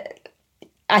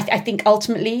I think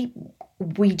ultimately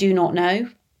we do not know,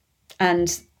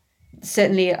 and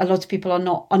certainly a lot of people are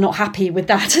not happy with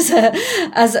that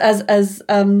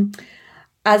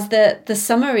as the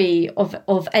summary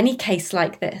of any case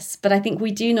like this. But I think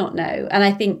we do not know. And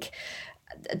I think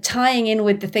tying in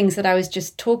with the things that I was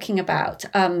just talking about,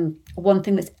 another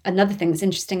thing that's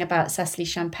interesting about Cecily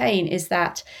Champagne is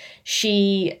that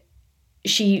she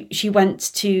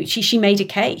made a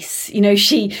case, in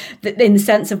the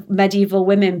sense of medieval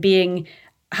women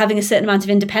having a certain amount of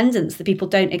independence that people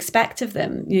don't expect of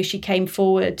them. She came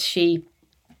forward, she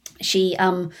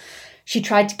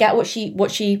tried to get what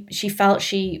she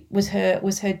felt was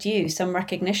her due, some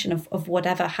recognition of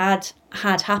whatever had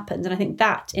happened. And I think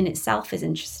that in itself is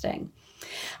interesting.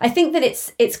 I think that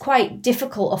it's quite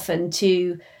difficult often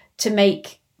to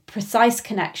make precise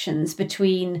connections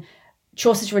between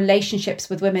Chaucer's relationships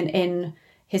with women in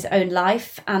his own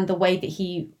life and the way that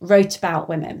he wrote about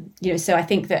women. So I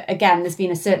think that, again, there's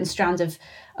been a certain strand of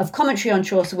commentary on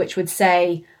Chaucer which would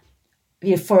say,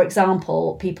 for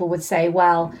example, people would say,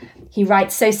 well, he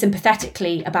writes so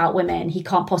sympathetically about women, he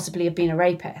can't possibly have been a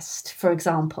rapist, for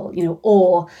example,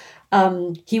 or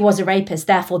he was a rapist,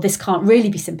 therefore this can't really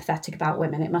be sympathetic about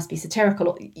women, it must be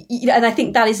satirical. And I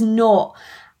think that is not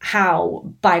how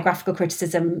biographical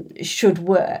criticism should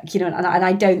work, and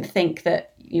I don't think that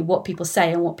what people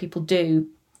say and what people do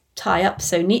tie up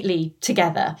so neatly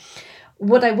together.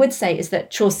 What I would say is that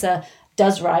Chaucer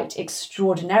does write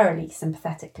extraordinarily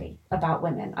sympathetically about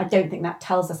women. I don't think that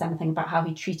tells us anything about how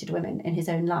he treated women in his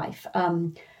own life.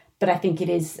 But I think it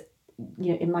is,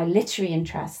 in my literary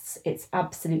interests, it's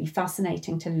absolutely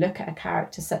fascinating to look at a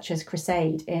character such as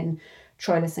Crusade in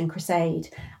Troilus and Crusade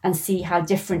and see how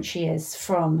different she is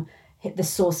from the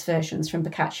source versions, from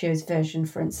Boccaccio's version,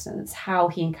 for instance, how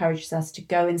he encourages us to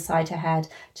go inside her head,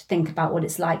 to think about what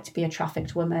it's like to be a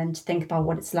trafficked woman, to think about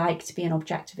what it's like to be an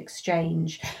object of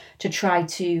exchange, to try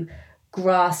to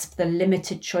grasp the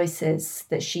limited choices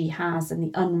that she has and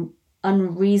the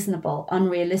unreasonable,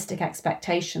 unrealistic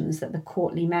expectations that the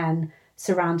courtly men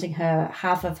surrounding her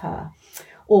have of her.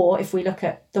 Or if we look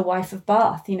at the wife of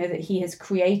Bath, that he has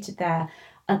created there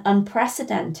an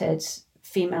unprecedented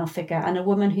female figure and a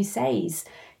woman who says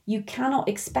you cannot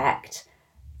expect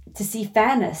to see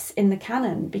fairness in the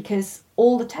canon because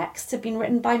all the texts have been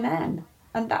written by men,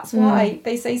 and that's why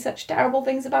they say such terrible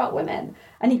things about women.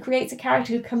 And he creates a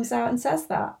character who comes out and says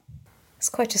that. It's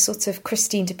quite a sort of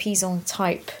Christine de Pizan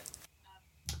type.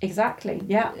 Exactly,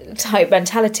 yeah. Type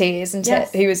mentality, isn't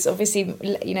yes. it? Who was obviously,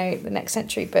 the next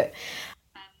century, but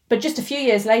just a few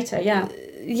years later, yeah.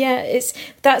 Yeah,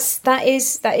 that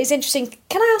is interesting.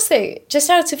 Can I ask though, just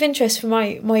out of interest for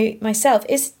myself,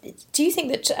 do you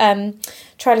think that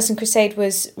Troilus and Crusade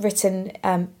was written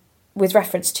with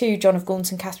reference to John of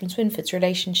Gaunt and Catherine Swynford's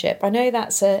relationship. I know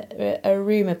that's a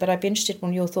rumour, but I'd be interested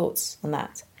in your thoughts on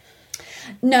that.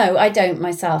 No, I don't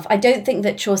myself. I don't think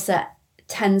that Chaucer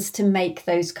tends to make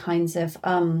those kinds of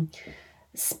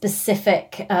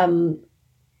specific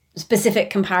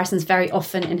comparisons very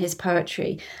often in his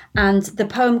poetry. And the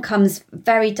poem comes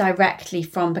very directly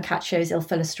from Boccaccio's Il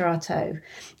Filostrato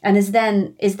and is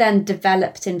then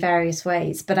developed in various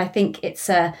ways. But I think it's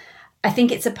a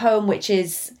poem which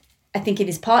is, I think it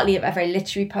is partly a very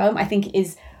literary poem. I think it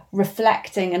is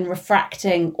reflecting and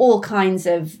refracting all kinds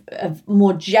of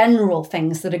more general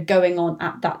things that are going on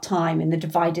at that time in the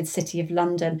divided city of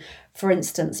London, for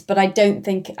instance. But I don't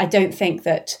think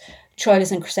that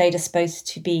Troilus and Cressida are supposed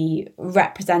to be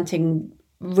representing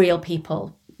real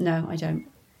people. No, I don't.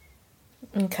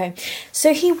 Okay,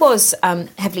 so he was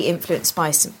heavily influenced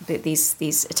by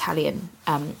these Italian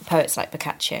poets like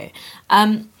Boccaccio.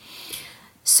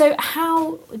 So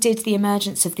how did the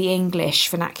emergence of the English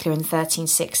vernacular in the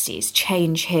 1360s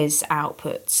change his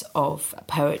output of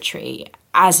poetry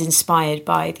as inspired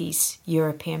by these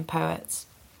European poets?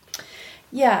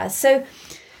 Yeah, so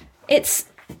it's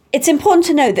important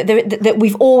to note that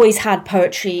we've always had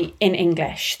poetry in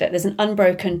English, that there's an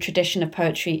unbroken tradition of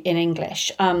poetry in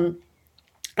English, and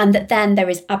that then there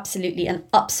is absolutely an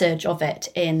upsurge of it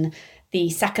in the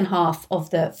second half of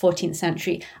the 14th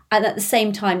century. And at the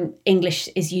same time, English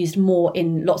is used more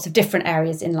in lots of different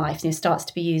areas in life. It starts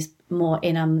to be used more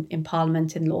in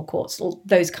Parliament, in law courts, all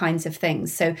those kinds of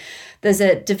things. So there's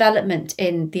a development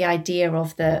in the idea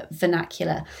of the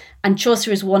vernacular. And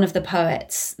Chaucer is one of the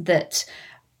poets that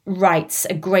writes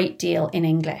a great deal in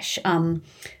English.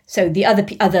 So the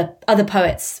other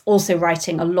poets also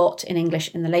writing a lot in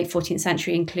English in the late 14th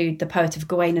century include the poet of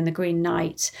Gawain and the Green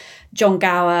Knight, John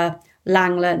Gower,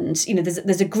 Langland.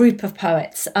 There's a group of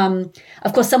poets.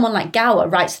 Of course, someone like Gower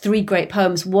writes 3 great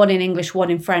poems, one in English,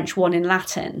 one in French, one in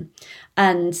Latin.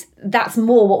 And that's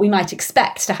more what we might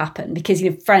expect to happen because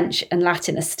French and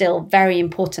Latin are still very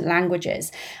important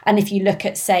languages. And if you look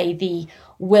at, say, the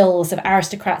wills of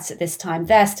aristocrats at this time,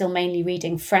 they're still mainly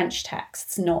reading French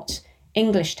texts, not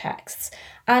English texts.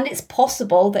 And it's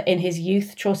possible that in his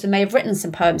youth, Chaucer may have written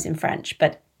some poems in French,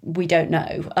 but we don't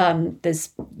know. There's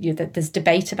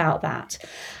debate about that.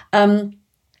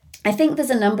 I think there's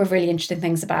a number of really interesting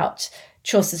things about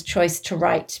Chaucer's choice to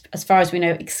write, as far as we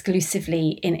know,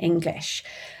 exclusively in English.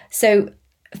 So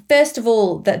first of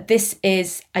all, that this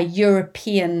is a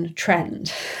European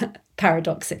trend,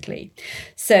 paradoxically.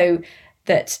 So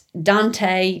that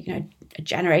Dante, a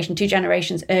generation, 2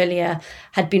 generations earlier,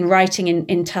 had been writing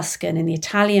in Tuscan, in the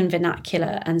Italian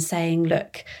vernacular, and saying,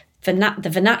 look, the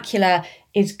vernacular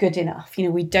is good enough.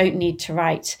 We don't need to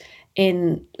write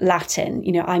in Latin.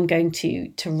 I'm going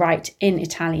to write in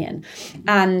Italian.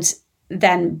 And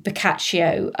then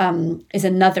Boccaccio is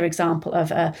another example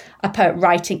of a poet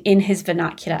writing in his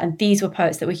vernacular. And these were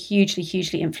poets that were hugely,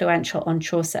 hugely influential on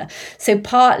Chaucer. So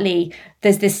partly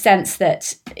there's this sense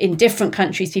that in different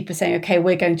countries, people are saying, okay,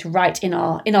 we're going to write in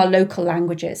our local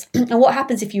languages. And what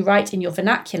happens if you write in your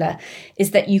vernacular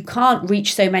is that you can't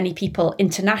reach so many people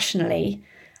internationally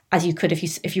as you could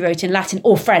if you wrote in Latin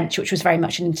or French, which was very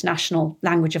much an international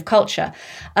language of culture.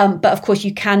 But of course,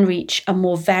 you can reach a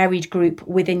more varied group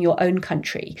within your own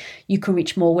country. You can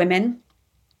reach more women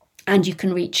and you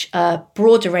can reach a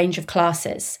broader range of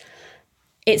classes.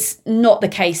 It's not the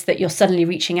case that you're suddenly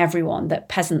reaching everyone, that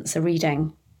peasants are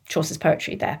reading Chaucer's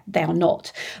poetry. They are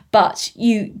not. But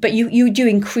you do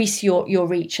increase your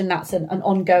reach, and that's an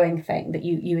ongoing thing, that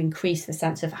you increase the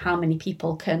sense of how many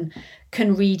people can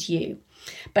read you.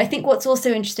 But I think what's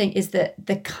also interesting is that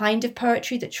the kind of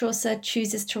poetry that Chaucer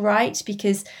chooses to write,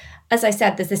 because, as I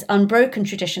said, there's this unbroken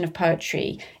tradition of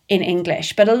poetry in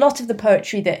English, but a lot of the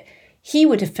poetry that he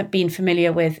would have been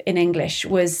familiar with in English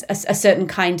was a certain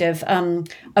kind of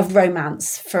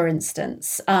romance, for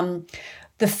instance.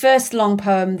 The first long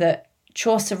poem that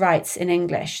Chaucer writes in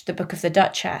English, the Book of the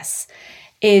Duchess,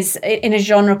 is in a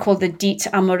genre called the Dite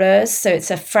amoureuse. So it's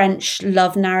a French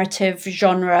love narrative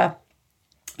genre.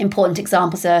 Important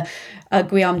examples are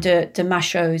Guillaume de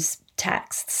Machaut's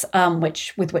texts,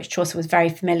 with which Chaucer was very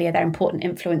familiar. They're important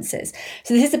influences.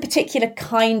 So this is a particular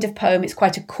kind of poem. It's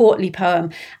quite a courtly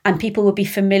poem, and people will be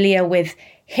familiar with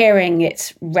hearing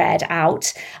it read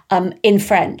out in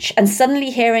French, and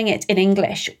suddenly hearing it in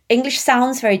English. English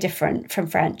sounds very different from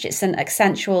French. It's an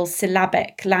accentual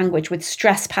syllabic language with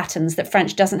stress patterns that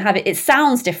French doesn't have. It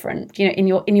sounds different, in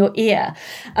your ear.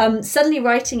 Suddenly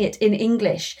writing it in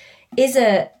English is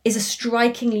a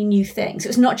strikingly new thing. So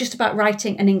it's not just about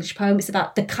writing an English poem, it's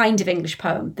about the kind of English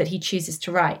poem that he chooses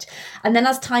to write. And then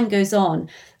as time goes on,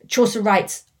 Chaucer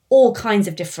writes all kinds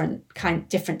of different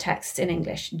texts in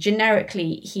English.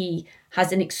 Generically, he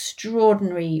has an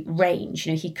extraordinary range.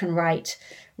 You know, he can write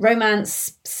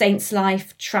romance, saint's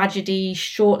life, tragedy,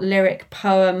 short lyric,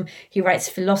 poem. He writes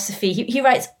philosophy. He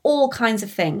writes all kinds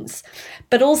of things.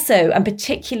 But also, and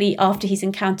particularly after he's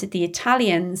encountered the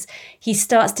Italians, he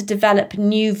starts to develop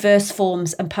new verse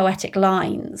forms and poetic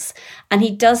lines. And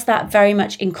he does that very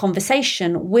much in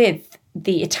conversation with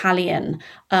the Italian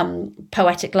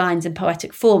poetic lines and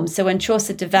poetic forms. So when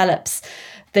Chaucer develops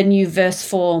the new verse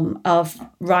form of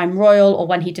rhyme royal, or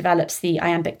when he develops the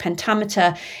iambic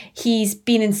pentameter, he's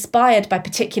been inspired by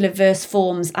particular verse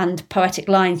forms and poetic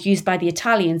lines used by the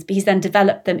Italians, but he's then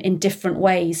developed them in different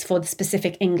ways for the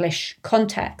specific English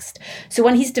context. So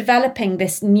when he's developing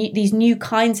these new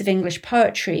kinds of English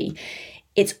poetry,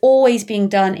 it's always being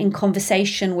done in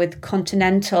conversation with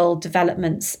continental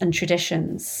developments and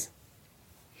traditions.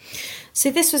 So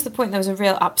this was the point. There was a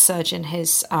real upsurge in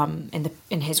his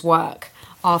in his work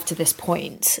after this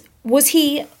point. Was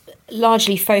he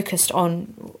largely focused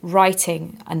on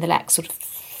writing in the next sort of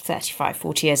 35,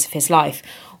 40 years of his life?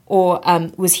 Or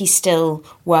was he still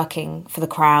working for the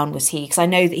crown? Was he? Because I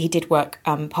know that he did work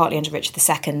partly under Richard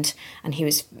II, and he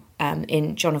was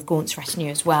in John of Gaunt's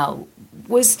retinue as well.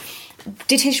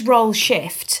 Did his role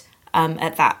shift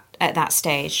at that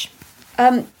stage?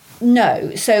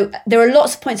 No. So there are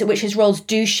lots of points at which his roles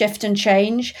do shift and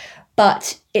change,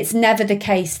 but it's never the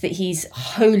case that he's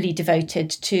wholly devoted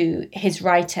to his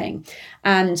writing.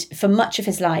 And for much of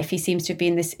his life, he seems to have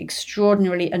been this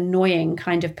extraordinarily annoying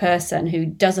kind of person who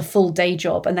does a full day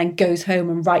job and then goes home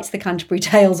and writes the Canterbury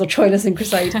Tales or Troilus and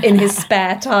Cresside in his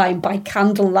spare time by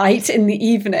candlelight in the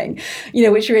evening, you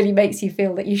know, which really makes you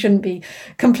feel that you shouldn't be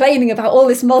complaining about all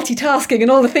this multitasking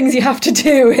and all the things you have to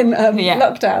do in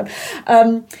lockdown.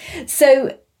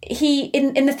 So he,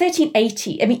 in the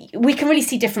 1380, I mean, we can really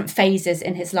see different phases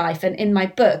in his life. And in my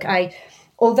book,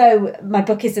 although my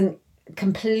book isn't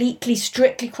completely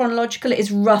strictly chronological, it is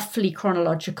roughly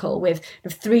chronological with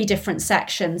 3 different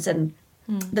sections. And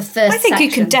the first I think section,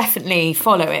 you can definitely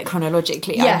follow it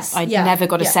chronologically. Yes, I never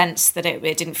got a sense that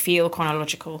it didn't feel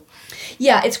chronological.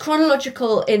 Yeah, it's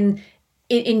chronological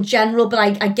in general, but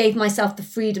I gave myself the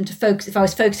freedom to focus. If I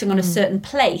was focusing on a certain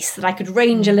place, that I could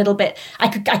range a little bit. I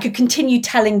could continue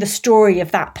telling the story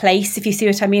of that place, if you see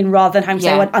what I mean, rather than having to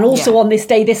say, and also on this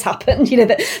day this happened. You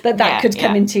know, that could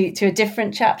come into a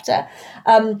different chapter.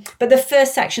 But the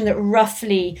first section that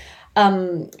roughly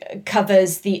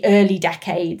covers the early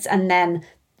decades, and then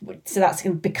so that's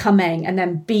becoming, and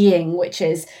then being, which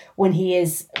is when he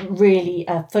is really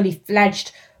a fully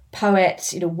fledged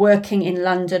poet, you know, working in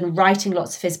London, writing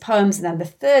lots of his poems. And then the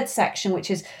third section, which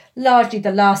is largely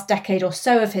the last decade or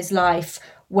so of his life,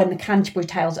 when the Canterbury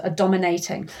Tales are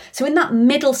dominating. So in that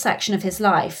middle section of his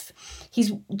life,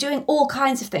 he's doing all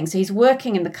kinds of things. So he's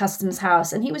working in the customs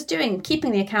house, and he was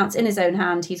keeping the accounts in his own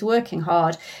hand. He's working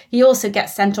hard. He also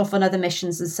gets sent off on other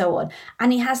missions and so on.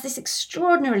 And he has this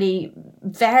extraordinarily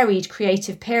varied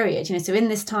creative period. You know, so in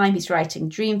this time, he's writing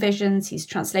Dream Visions. He's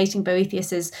translating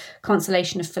Boethius's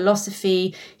Consolation of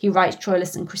Philosophy. He writes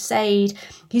Troilus and Cressade.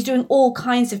 He's doing all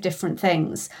kinds of different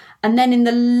things. And then in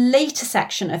the later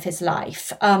section of his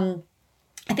life,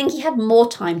 I think he had more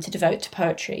time to devote to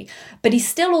poetry, but he's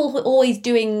still always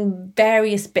doing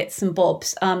various bits and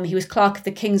bobs. He was clerk of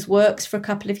the King's Works for a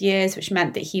couple of years, which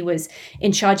meant that he was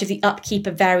in charge of the upkeep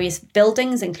of various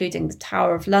buildings, including the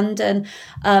Tower of London.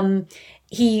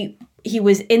 He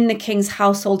was in the King's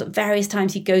household at various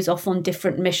times. He goes off on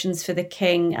different missions for the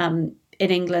King in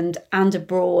England and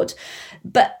abroad.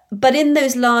 But in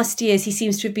those last years, he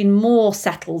seems to have been more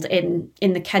settled in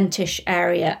the Kentish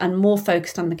area and more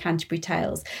focused on the Canterbury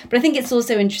Tales. But I think it's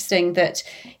also interesting that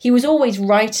he was always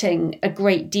writing a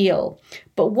great deal.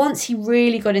 But once he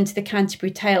really got into the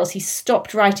Canterbury Tales, he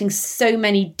stopped writing so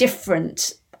many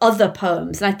different other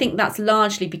poems. And I think that's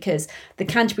largely because the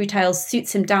Canterbury Tales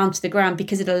suits him down to the ground,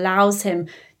 because it allows him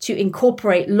to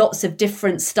incorporate lots of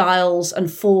different styles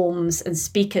and forms and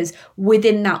speakers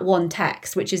within that one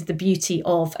text, which is the beauty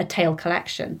of a tale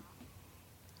collection.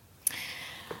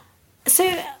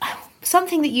 So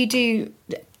something that you do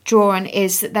draw on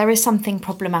is that there is something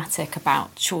problematic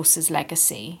about Chaucer's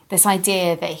legacy, this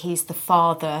idea that he's the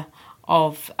father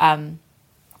of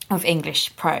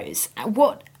English prose.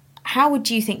 How would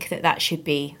you think that should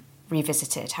be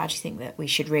revisited? How do you think that we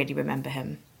should really remember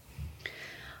him?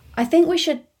 I think we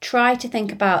should try to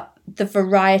think about the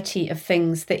variety of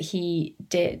things that he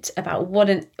did, about what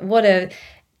a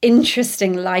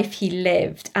interesting life he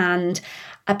lived, and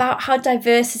about how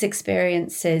diverse his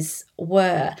experiences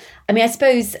were. I mean, I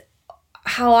suppose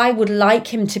how I would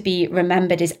like him to be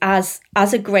remembered is as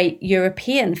a great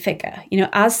European figure,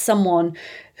 as someone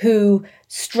who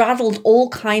straddled all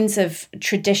kinds of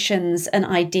traditions and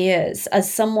ideas,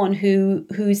 as someone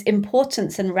whose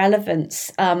importance and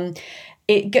relevance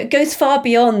it goes far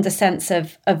beyond a sense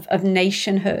of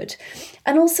nationhood.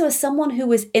 And also as someone who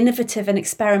was innovative and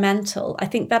experimental. I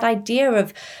think that idea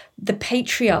of the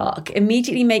patriarch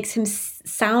immediately makes him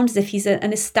sound as if he's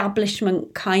an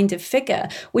establishment kind of figure,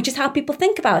 which is how people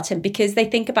think about him, because they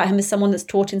think about him as someone that's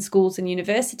taught in schools and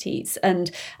universities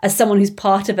and as someone who's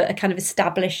part of a kind of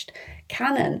established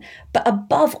canon. But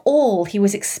above all, he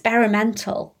was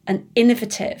experimental and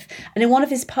innovative. And in one of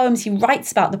his poems, he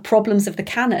writes about the problems of the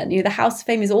canon. The House of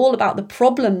Fame is all about the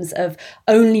problems of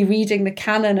only reading the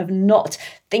canon, of not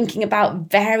thinking about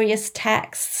various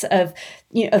texts, of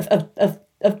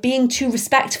being too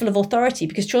respectful of authority,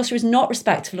 because Chaucer is not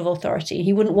respectful of authority.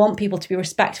 He wouldn't want people to be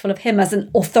respectful of him as an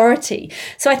authority.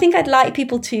 So I think I'd like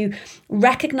people to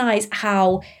recognise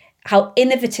how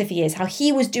innovative he is, how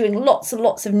he was doing lots and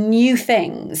lots of new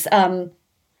things and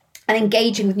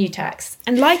engaging with new texts.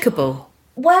 And likeable.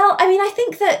 Well, I mean, I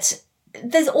think that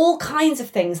there's all kinds of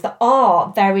things that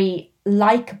are very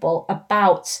likeable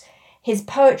about his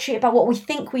poetry, about what we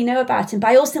think we know about him.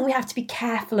 But I also think we have to be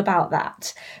careful about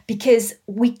that, because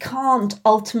we can't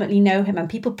ultimately know him and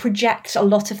people project a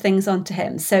lot of things onto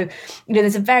him. So,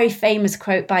 there's a very famous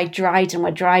quote by Dryden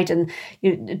where Dryden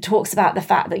talks about the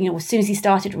fact that, as soon as he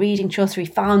started reading Chaucer, he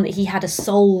found that he had a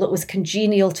soul that was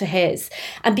congenial to his.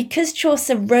 And because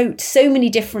Chaucer wrote so many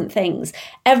different things,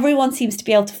 everyone seems to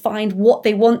be able to find what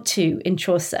they want to in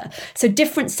Chaucer. So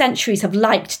different centuries have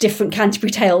liked different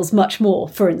Canterbury Tales much more,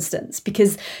 for instance,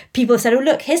 because people have said, oh,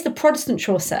 look, here's the Protestant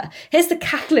Chaucer, here's the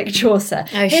Catholic Chaucer,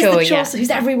 here's the Chaucer who's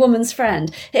every woman's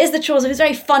friend, here's the Chaucer who's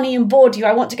very funny and bored who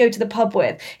I want to go to the pub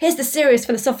with, here's the serious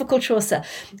philosophical Chaucer.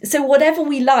 So whatever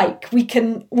we like, we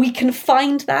can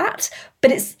find that,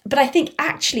 but I think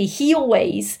actually he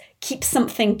always keeps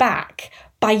something back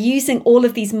by using all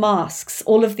of these masks,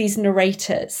 all of these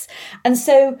narrators. And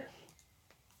so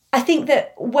I think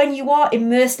that when you are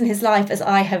immersed in his life, as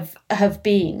I have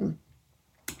been,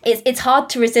 it's hard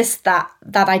to resist that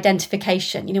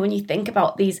identification. When you think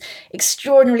about these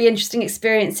extraordinarily interesting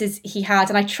experiences he had,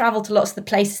 and I travelled to lots of the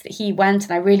places that he went,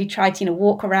 and I really tried to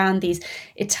walk around these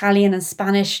Italian and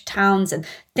Spanish towns and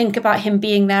think about him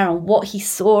being there and what he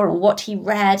saw and what he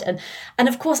read. And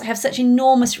of course, I have such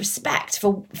enormous respect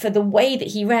for the way that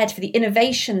he read, for the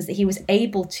innovations that he was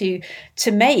able to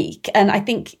make. And I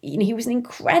think he was an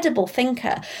incredible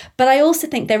thinker. But I also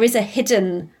think there is a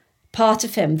hidden part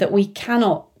of him that we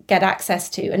cannot get access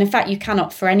to, and in fact you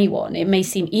cannot for anyone. It may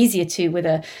seem easier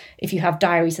to if you have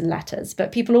diaries and letters,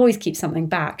 but people always keep something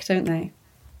back, don't they?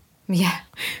 Yeah,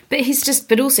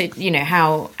 but also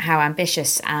how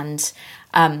ambitious and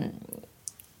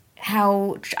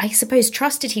how, I suppose,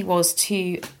 trusted he was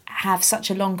to have such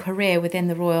a long career within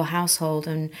the royal household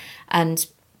and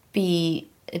be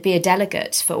a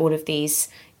delegate for all of these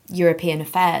European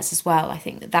affairs as well. I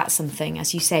think that's something,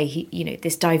 as you say,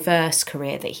 this diverse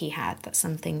career that he had, that's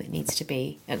something that needs to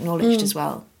be acknowledged as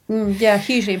well. Yeah,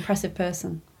 hugely impressive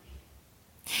person.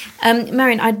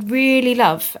 Marion, I'd really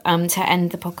love to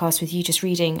end the podcast with you just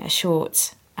reading a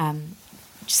short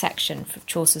section from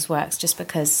Chaucer's works, just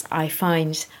because I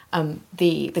find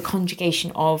the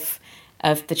conjugation of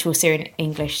the Chaucerian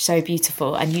English so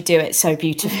beautiful, and you do it so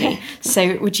beautifully.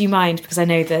 So would you mind, because I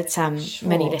know that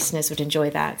many listeners would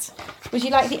enjoy that. Would you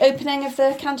like the opening of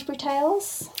the Canterbury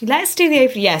Tales? Let's do the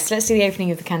opening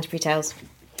of the Canterbury Tales.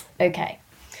 Okay.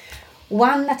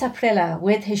 One that Aprilla,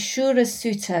 with his surest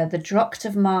suitor, the droct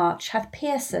of March, hath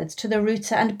pierced to the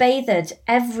rooter and bathed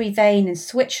every vein in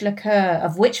switch liqueur,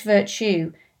 of which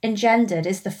virtue engendered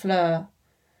is the fleur.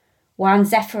 One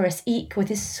Zephyrus eke with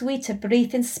his sweeter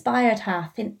breath inspired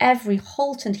hath in every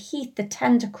holt and heath the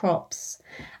tender crops,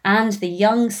 and the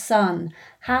young sun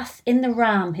hath in the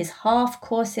ram his half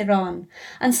coursiron,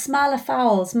 and smaller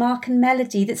fowls mark and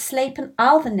melody that slapen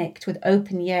alvernicht with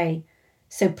open yea,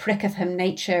 so pricketh him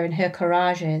nature in her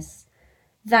courages.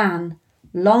 Than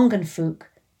Longenfook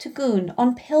to goon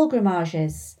on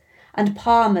pilgrimages, and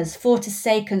palmers for to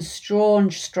saken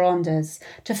straunge stronders,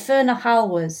 to ferner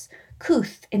halwers,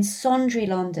 couth in sondry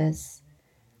londers,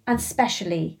 and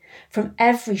specially from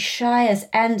every shire's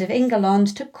end of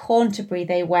England to Canterbury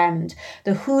they wend,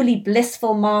 the holy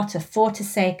blissful martyr for to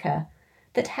sake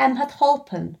that hem hath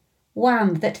holpen,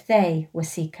 wham that they were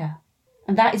seeker.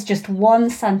 And that is just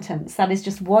one sentence.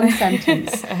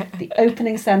 The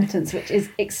opening sentence, which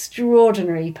is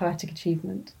extraordinary poetic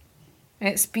achievement.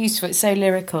 It's beautiful. It's so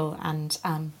lyrical, and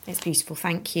it's beautiful.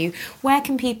 Thank you. Where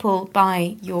can people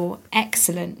buy your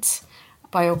excellent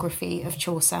biography of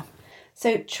Chaucer?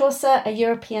 So Chaucer, A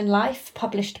European Life,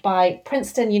 published by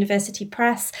Princeton University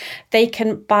Press. They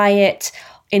can buy it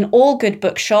in all good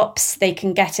bookshops. They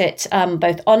can get it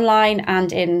both online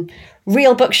and in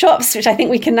real bookshops, which I think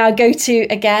we can now go to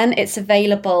again. It's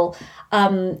available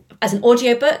as an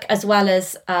audiobook as well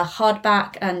as a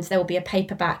hardback, and there will be a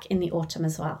paperback in the autumn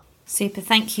as well. Super.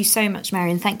 Thank you so much,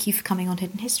 Marion. Thank you for coming on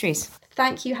Hidden Histories.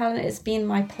 Thank you, Helen. It's been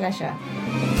my pleasure.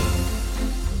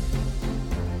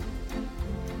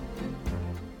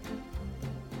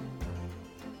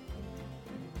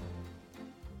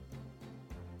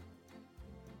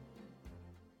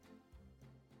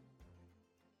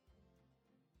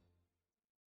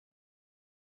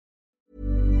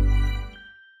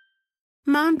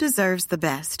 Mom deserves the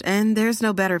best, and there's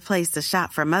no better place to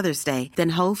shop for Mother's Day than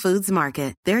Whole Foods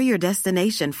Market. They're your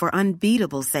destination for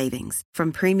unbeatable savings,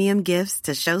 from premium gifts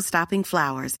to show-stopping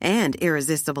flowers and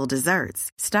irresistible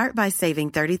desserts. Start by saving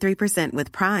 33%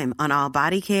 with Prime on all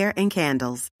body care and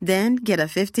candles. Then get a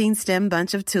 15-stem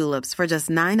bunch of tulips for just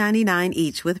 $9.99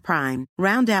 each with Prime.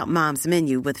 Round out Mom's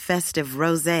menu with festive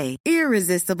rosé,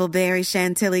 irresistible berry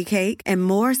chantilly cake, and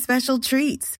more special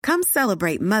treats. Come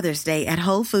celebrate Mother's Day at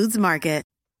Whole Foods Market.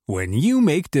 When you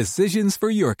make decisions for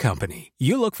your company,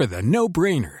 you look for the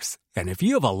no-brainers. And if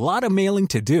you have a lot of mailing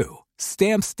to do,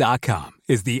 Stamps.com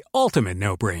is the ultimate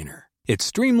no-brainer. It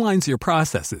streamlines your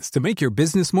processes to make your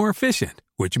business more efficient,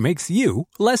 which makes you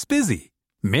less busy.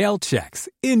 Mail checks,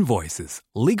 invoices,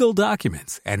 legal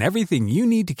documents, and everything you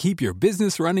need to keep your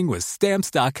business running with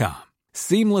Stamps.com.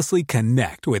 Seamlessly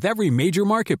connect with every major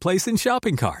marketplace and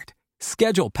shopping cart.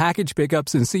 Schedule package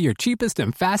pickups and see your cheapest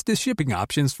and fastest shipping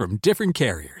options from different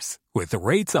carriers, with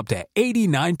rates up to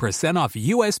 89% off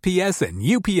USPS and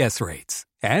UPS rates.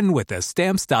 And with the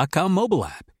Stamps.com mobile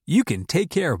app, you can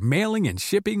take care of mailing and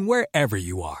shipping wherever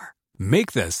you are.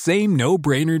 Make the same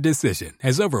no-brainer decision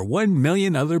as over 1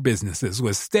 million other businesses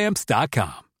with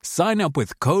Stamps.com. Sign up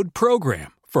with code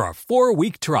PROGRAM for a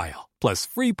 4-week trial, plus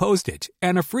free postage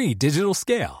and a free digital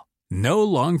scale. No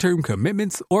long-term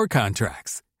commitments or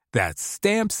contracts. That's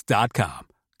Stamps.com.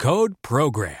 Code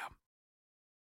PROGRAM.